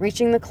clients,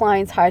 reaching the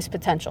client's highest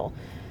potential.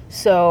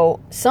 So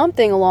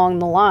something along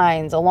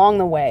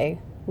the way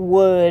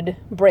would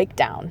break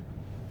down,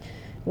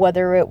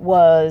 whether it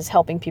was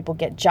helping people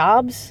get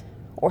jobs,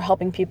 or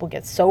helping people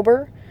get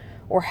sober,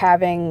 or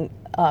having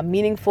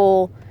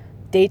meaningful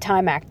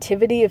daytime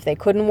activity if they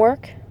couldn't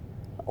work,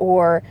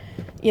 or,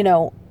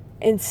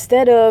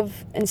 instead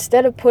of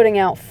putting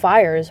out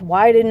fires,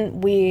 why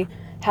didn't we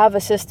have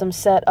a system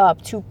set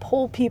up to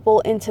pull people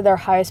into their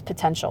highest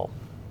potential?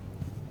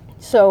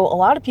 So a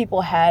lot of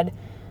people had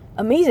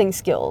amazing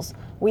skills.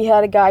 We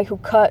had a guy who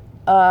cut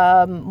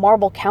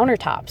marble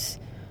countertops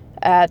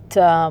at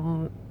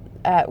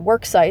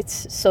work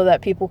sites so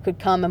that people could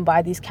come and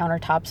buy these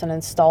countertops and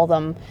install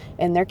them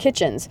in their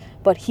kitchens.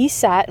 But he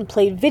sat and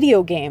played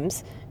video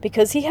games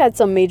because he had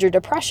some major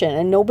depression,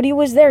 and nobody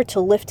was there to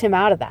lift him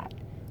out of that,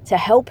 to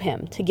help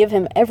him, to give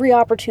him every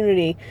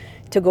opportunity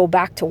to go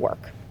back to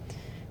work.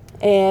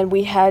 And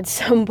we had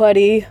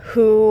somebody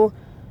who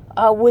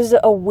was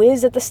a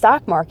whiz at the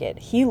stock market.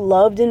 He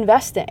loved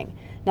investing.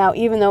 Now,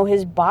 even though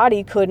his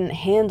body couldn't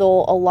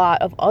handle a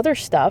lot of other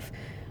stuff,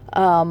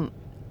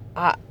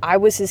 I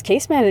was his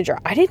case manager.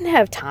 I didn't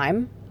have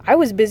time. I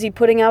was busy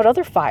putting out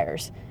other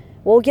fires.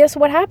 Well, guess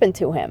what happened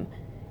to him?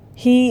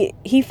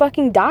 He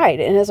fucking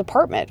died in his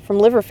apartment from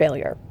liver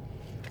failure.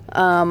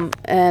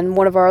 And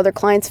one of our other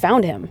clients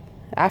found him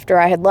after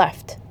I had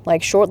left,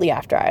 like shortly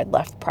after I had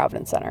left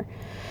Providence Center.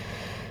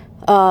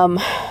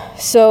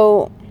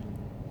 So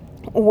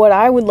what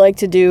I would like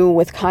to do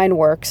with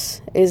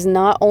KindWorks is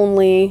not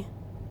only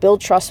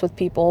build trust with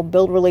people,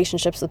 build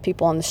relationships with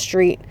people on the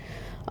street,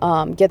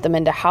 get them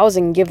into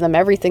housing, give them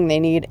everything they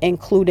need,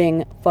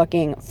 including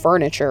fucking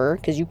furniture,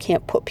 because you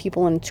can't put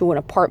people into an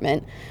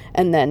apartment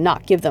and then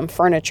not give them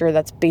furniture.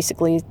 That's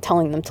basically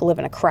telling them to live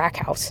in a crack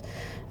house.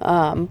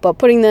 But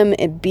putting them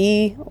in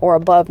B or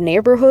above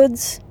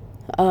neighborhoods,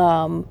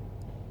 in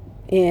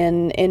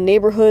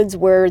neighborhoods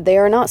where they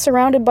are not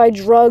surrounded by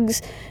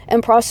drugs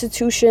and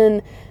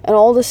prostitution and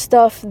all the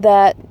stuff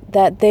that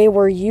they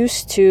were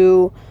used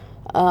to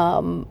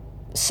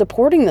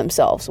supporting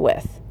themselves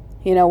with,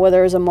 whether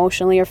it was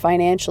emotionally or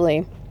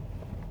financially.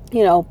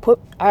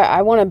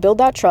 I want to build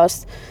that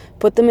trust,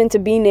 put them into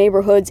B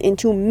neighborhoods,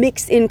 into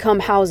mixed income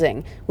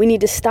housing. We need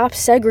to stop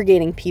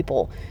segregating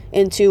people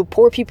into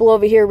poor people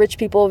over here, rich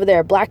people over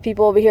there, black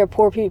people over here,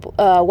 poor people,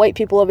 white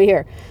people over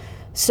here.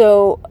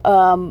 So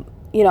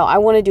I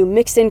want to do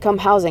mixed income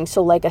housing.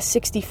 So like a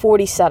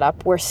 60-40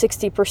 setup where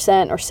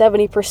 60% or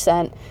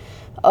 70%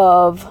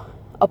 of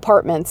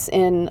apartments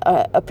in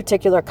a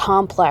particular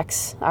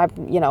complex,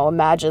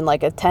 imagine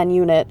like a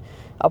 10-unit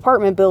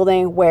apartment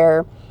building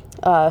where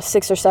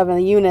 6 or 7 of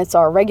the units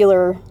are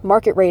regular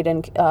market rate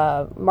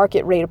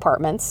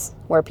apartments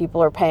where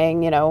people are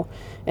paying,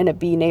 in a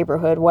B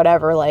neighborhood,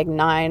 whatever, like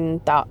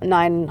 $900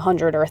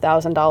 or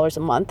 $1,000 a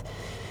month.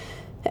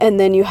 And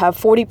then you have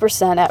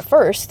 40% at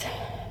first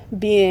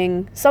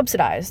being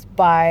subsidized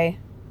by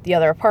the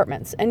other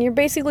apartments. And you're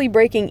basically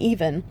breaking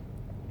even,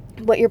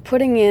 but you're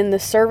putting in the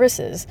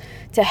services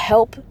to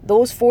help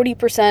those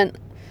 40%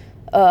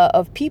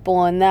 of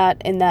people in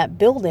that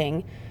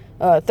building,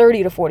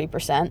 30 to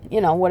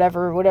 40%,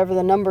 whatever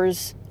the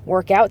numbers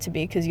work out to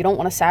be, because you don't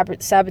want to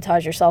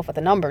sabotage yourself with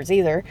the numbers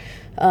either.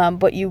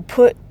 But you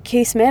put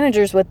case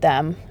managers with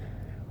them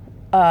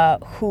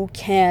who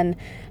can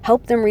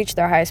help them reach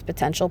their highest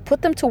potential,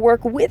 put them to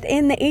work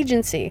within the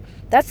agency.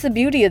 That's the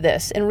beauty of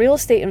this. In real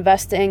estate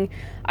investing,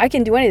 I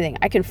can do anything.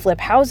 I can flip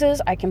houses.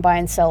 I can buy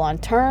and sell on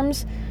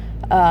terms.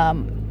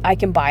 I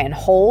can buy and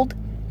hold,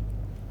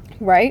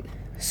 right?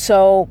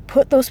 So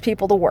put those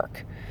people to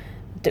work,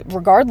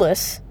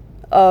 regardless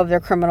of their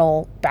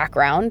criminal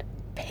background.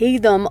 Pay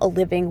them a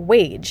living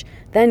wage.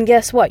 Then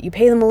guess what? You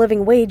pay them a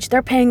living wage,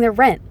 they're paying their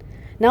rent.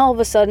 Now all of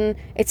a sudden,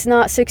 it's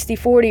not 60-40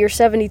 or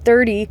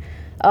 70-30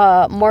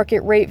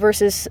 market rate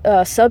versus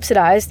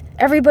subsidized.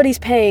 Everybody's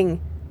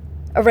paying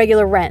a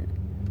regular rent.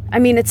 I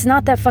mean, it's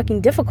not that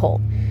fucking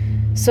difficult.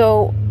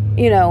 So,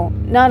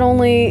 not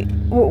only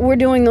we're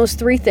doing those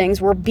three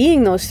things, we're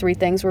being those three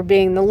things. We're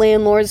being the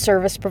landlord,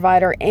 service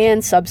provider,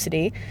 and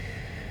subsidy.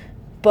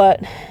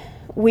 But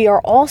we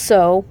are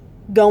also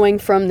going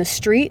from the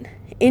street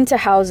into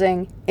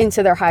housing,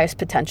 into their highest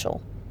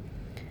potential.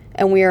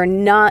 And we are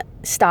not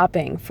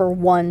stopping for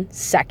 1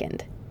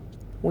 second.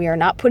 We are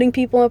not putting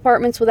people in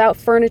apartments without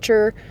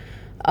furniture.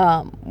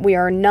 We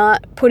are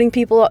not putting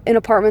people in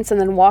apartments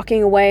and then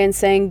walking away and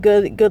saying,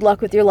 good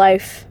luck with your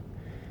life.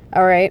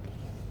 All right.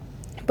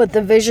 But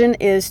the vision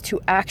is to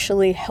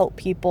actually help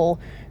people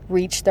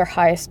reach their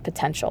highest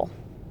potential.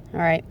 All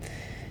right.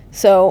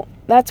 So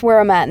that's where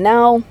I'm at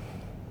now.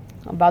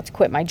 I'm about to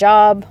quit my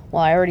job.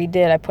 Well, I already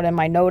did. I put in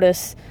my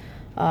notice.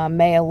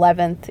 May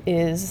 11th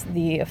is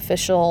the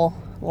official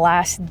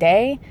last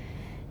day.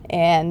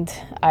 And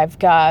I've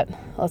got,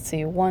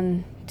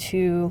 1,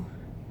 2,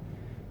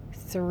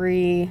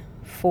 3,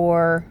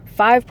 4,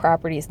 5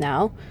 properties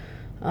now,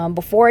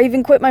 before I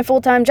even quit my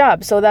full-time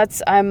job. So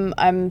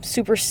I'm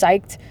super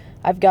psyched.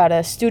 I've got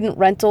a student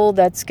rental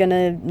that's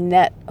gonna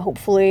net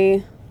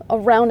hopefully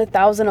around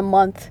 $1,000 a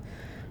month.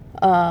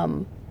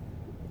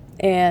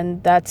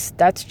 And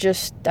that's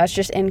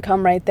just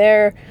income right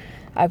there.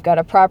 I've got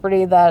a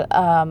property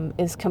that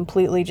is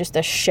completely just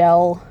a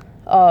shell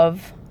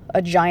of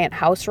a giant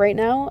house right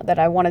now that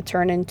I want to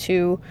turn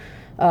into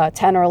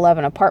 10 or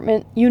 11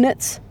 apartment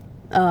units,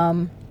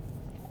 1,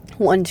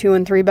 2,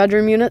 and 3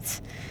 bedroom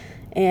units.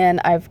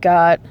 And I've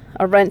got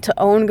a rent to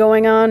own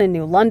going on in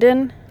New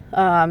London,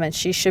 and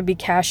she should be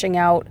cashing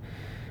out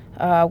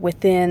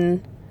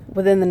within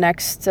the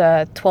next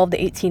 12 to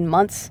 18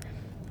 months.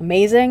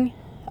 Amazing.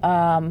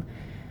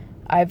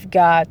 I've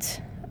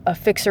got a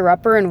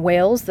fixer-upper in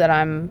Wales that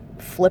I'm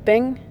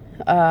flipping,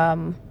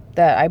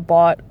 that I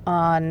bought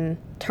on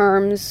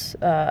terms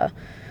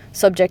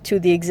subject to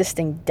the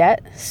existing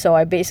debt. So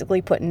I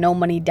basically put no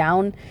money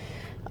down.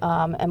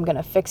 I'm going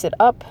to fix it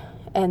up.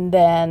 And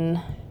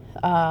then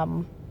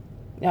I've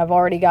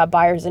already got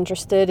buyers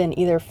interested in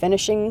either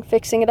fixing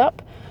it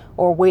up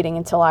or waiting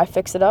until I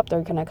fix it up.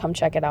 They're going to come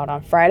check it out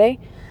on Friday,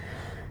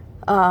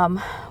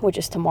 which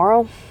is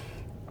tomorrow.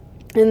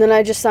 And then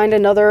I just signed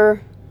got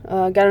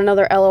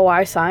another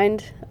LOI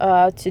signed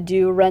to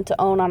do rent to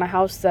own on a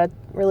house that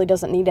really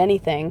doesn't need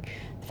anything.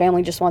 The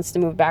family just wants to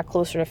move back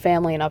closer to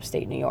family in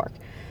upstate New York.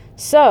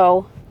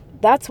 So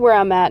that's where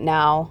I'm at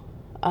now.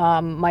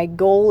 My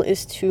goal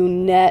is to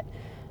net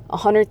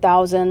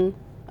 $100,000.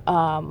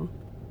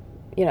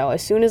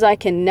 As soon as I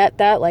can net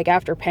that, like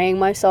after paying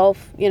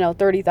myself,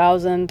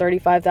 $30,000,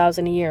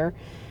 $35,000 a year,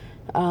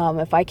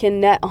 if I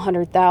can net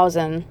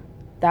 $100,000,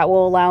 that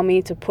will allow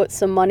me to put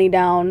some money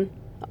down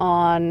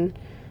on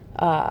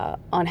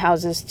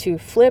houses to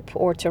flip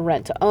or to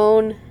rent to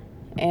own,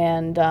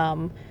 and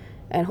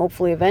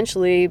hopefully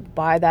eventually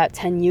buy that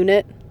 10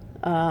 unit,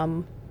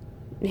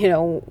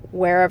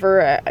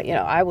 wherever.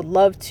 I would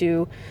love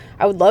to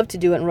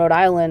do it in Rhode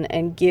Island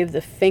and give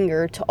the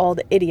finger to all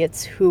the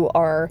idiots who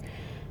are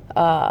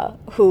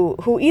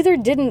who either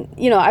didn't,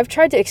 I've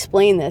tried to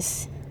explain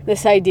this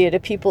idea to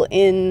people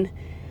in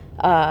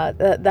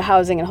the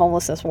housing and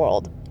homelessness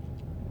world,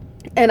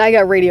 and I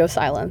got radio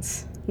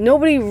silence.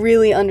 Nobody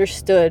really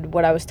understood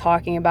what I was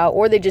talking about,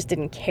 or they just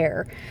didn't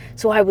care.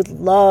 So I would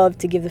love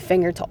to give the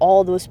finger to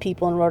all those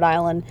people in Rhode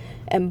Island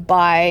and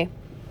buy,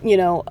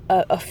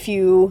 a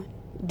few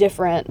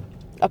different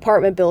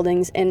apartment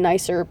buildings in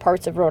nicer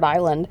parts of Rhode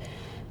Island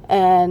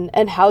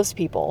and house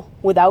people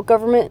without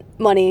government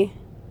money,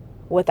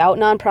 without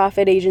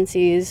nonprofit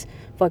agencies,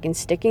 fucking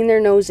sticking their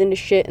nose into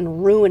shit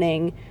and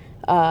ruining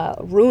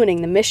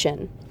the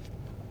mission.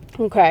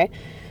 Okay,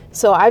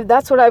 so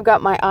that's what I've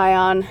got my eye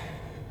on,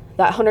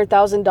 that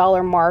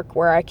 $100,000 mark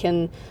where I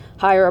can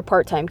hire a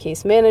part-time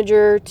case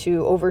manager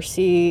to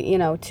oversee,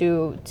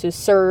 to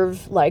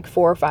serve like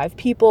 4 or 5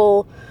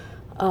 people,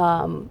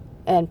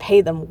 and pay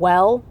them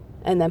well,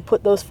 and then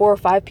put those 4 or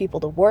 5 people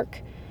to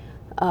work.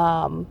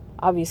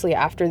 Obviously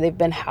after they've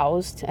been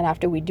housed and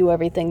after we do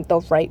everything the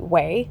right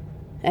way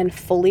and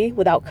fully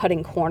without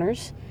cutting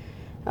corners.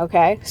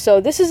 Okay,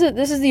 so this is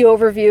the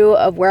overview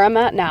of where I'm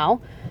at now.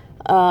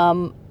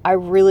 I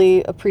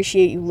really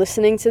appreciate you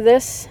listening to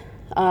this.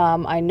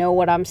 I know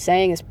what I'm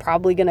saying is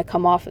probably going to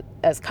come off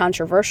as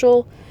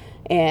controversial,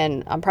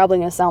 and I'm probably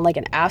going to sound like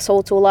an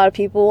asshole to a lot of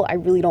people. I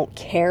really don't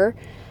care.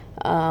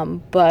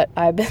 But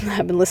I've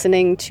been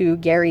listening to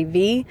Gary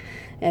Vee,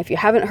 and if you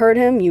haven't heard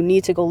him, you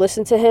need to go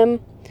listen to him,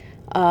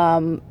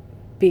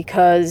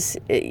 because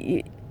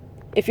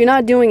if you're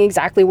not doing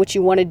exactly what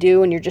you want to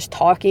do and you're just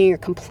talking, you're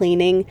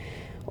complaining,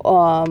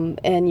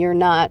 and you're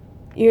not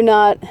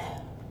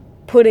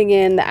putting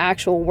in the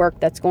actual work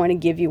that's going to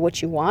give you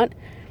what you want,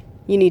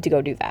 you need to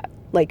go do that,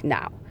 like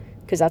now,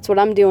 because that's what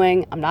I'm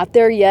doing. I'm not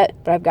there yet,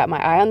 but I've got my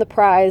eye on the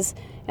prize,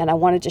 and I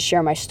wanted to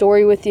share my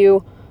story with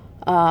you.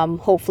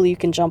 Hopefully you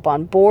can jump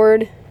on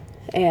board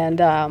and,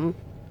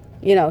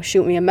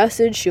 shoot me a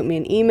message, shoot me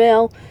an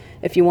email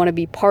if you want to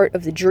be part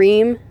of the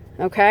dream.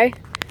 Okay.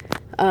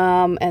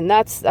 And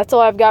that's all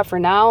I've got for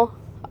now.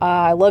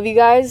 I love you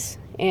guys,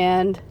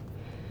 and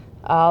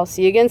I'll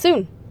see you again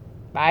soon.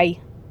 Bye.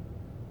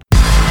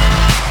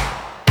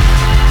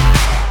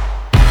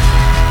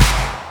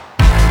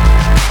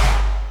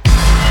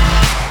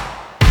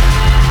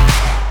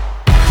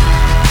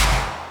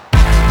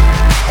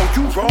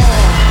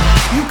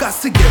 You got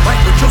to get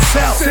right with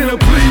yourself. Sinner,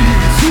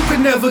 please. You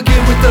can never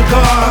get with the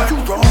God. You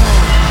wrong.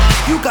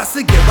 You got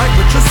to get right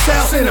with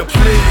yourself. Sinner,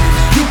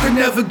 please. You can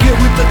never get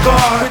with the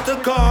God. With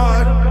the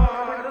God.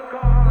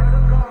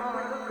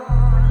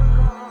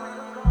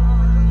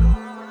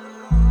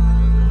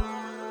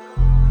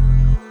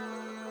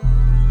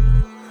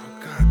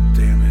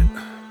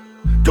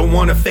 Don't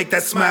wanna fake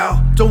that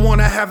smile, don't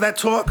wanna have that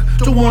talk,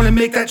 don't wanna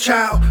make that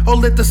child, or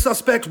let the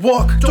suspect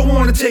walk, don't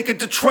wanna take it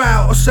to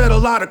trial, or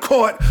settle out of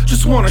court,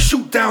 just wanna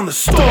shoot down the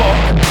stalk.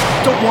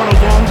 Don't want a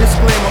long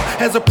disclaimer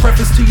as a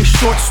preface to your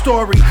short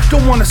story,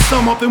 don't wanna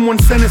sum up in one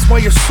sentence why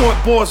your sort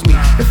bores me.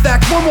 In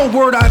fact, one more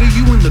word out of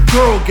you and the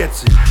girl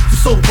gets it.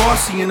 You're so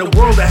bossy in a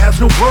world that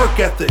has no work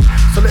ethic,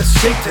 so let's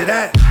shake to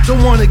that.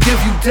 Don't wanna give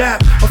you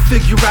dap, or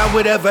figure out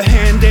whatever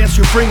hand dance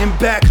you're bringing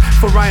back,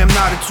 for I am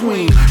not a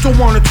tween. Don't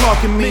wanna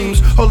talk in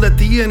memes, or let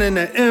the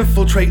internet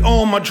infiltrate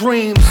all my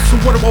dreams. So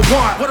what do I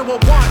want? What do I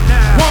want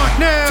now? Want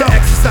now to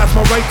exercise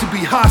my right to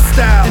be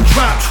hostile and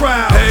drop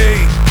trial.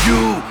 Hey,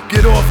 you,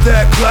 get off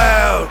that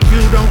cloud.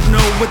 You don't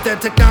know what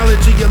that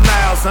technology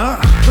allows, huh?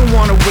 Don't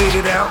wanna wait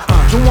it out,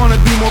 don't wanna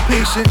be more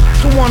patient.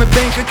 Don't want a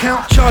bank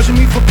account charging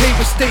me for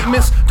paper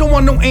statements. Don't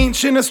want no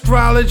ancient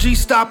astrology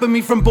stopping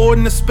me from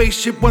boarding a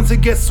spaceship once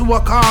it gets to a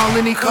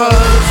colony. Cause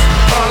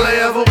all I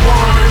ever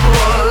wanted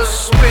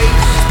was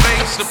space.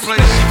 Space, the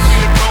place you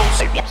feel most.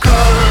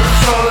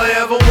 Cause all I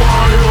ever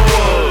wanted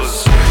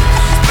was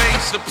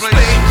space, the place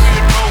you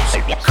feel most.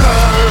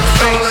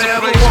 Cause all I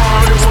ever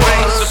wanted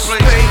was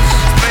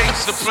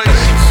space, the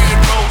place you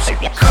feel most.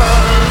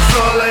 Cause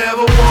all I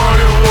ever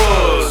wanted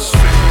was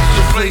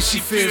the place she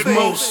feared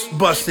most.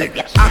 Busted.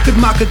 I could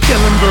mock a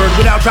killing bird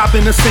without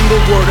dropping a single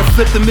word, or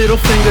flip the middle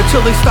finger till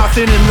they stop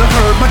in the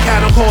herd. My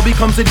cattle call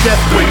becomes a death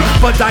ring,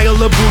 but dial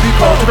a booty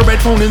call to the red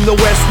phone in the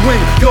West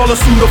Wing. Y'all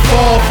assume to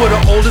fall for the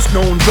oldest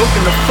known joke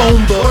in the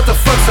phone book. What the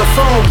fuck's a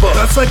phone book?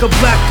 That's like a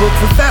black book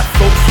for fat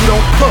folks who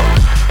don't cook.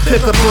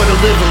 Pick up or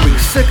delivery,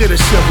 sick of the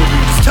chivalry.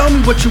 Just tell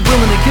me what you're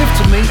willing to give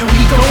to me, and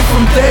we go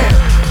from there.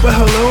 Well,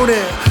 hello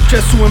there,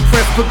 just to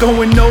impress but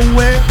going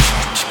nowhere.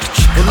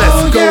 And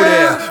let's go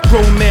there.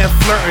 Grown man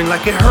flirting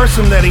like it hurts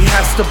him that he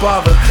has to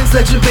bother. Is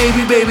that your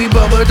baby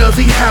bubba? Does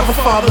he have a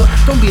father?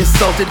 Don't be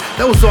insulted,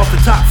 that was off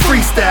the top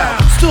freestyle.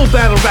 Still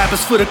battle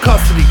rappers for the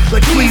custody.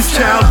 Like please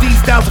child, these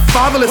styles are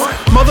fatherless,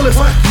 motherless,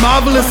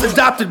 marvelous,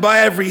 adopted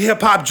by every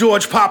hip-hop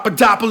George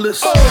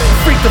Papadopoulos.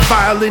 Freak the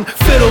violin,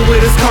 fiddle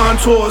with his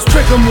contours,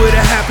 trick him with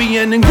a happy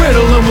ending,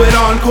 riddle him with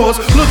encores.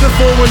 Looking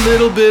for a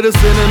little bit of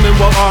cinnamon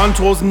while on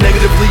tours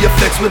negatively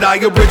affects what I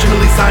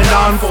originally signed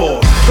on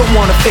for. Don't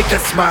wanna fake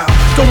that smile,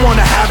 don't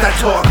wanna have that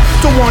talk,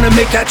 don't wanna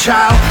make that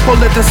child or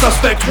let the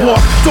suspect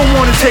walk. Don't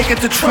wanna take it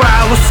to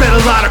trial or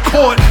settle out of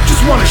court,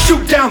 just wanna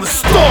shoot down the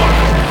stalk.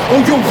 Oh,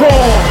 you're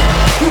wrong,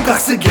 you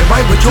got to get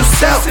right with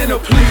yourself. Sinner,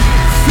 please.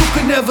 You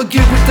can never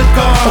get with the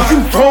God. Oh, you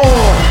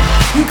wrong,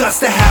 you got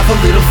to have a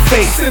little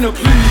faith. Sinner,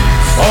 please.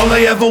 All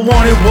I ever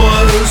wanted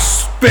was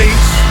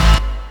space,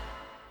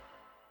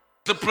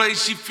 the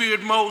place she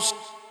feared most.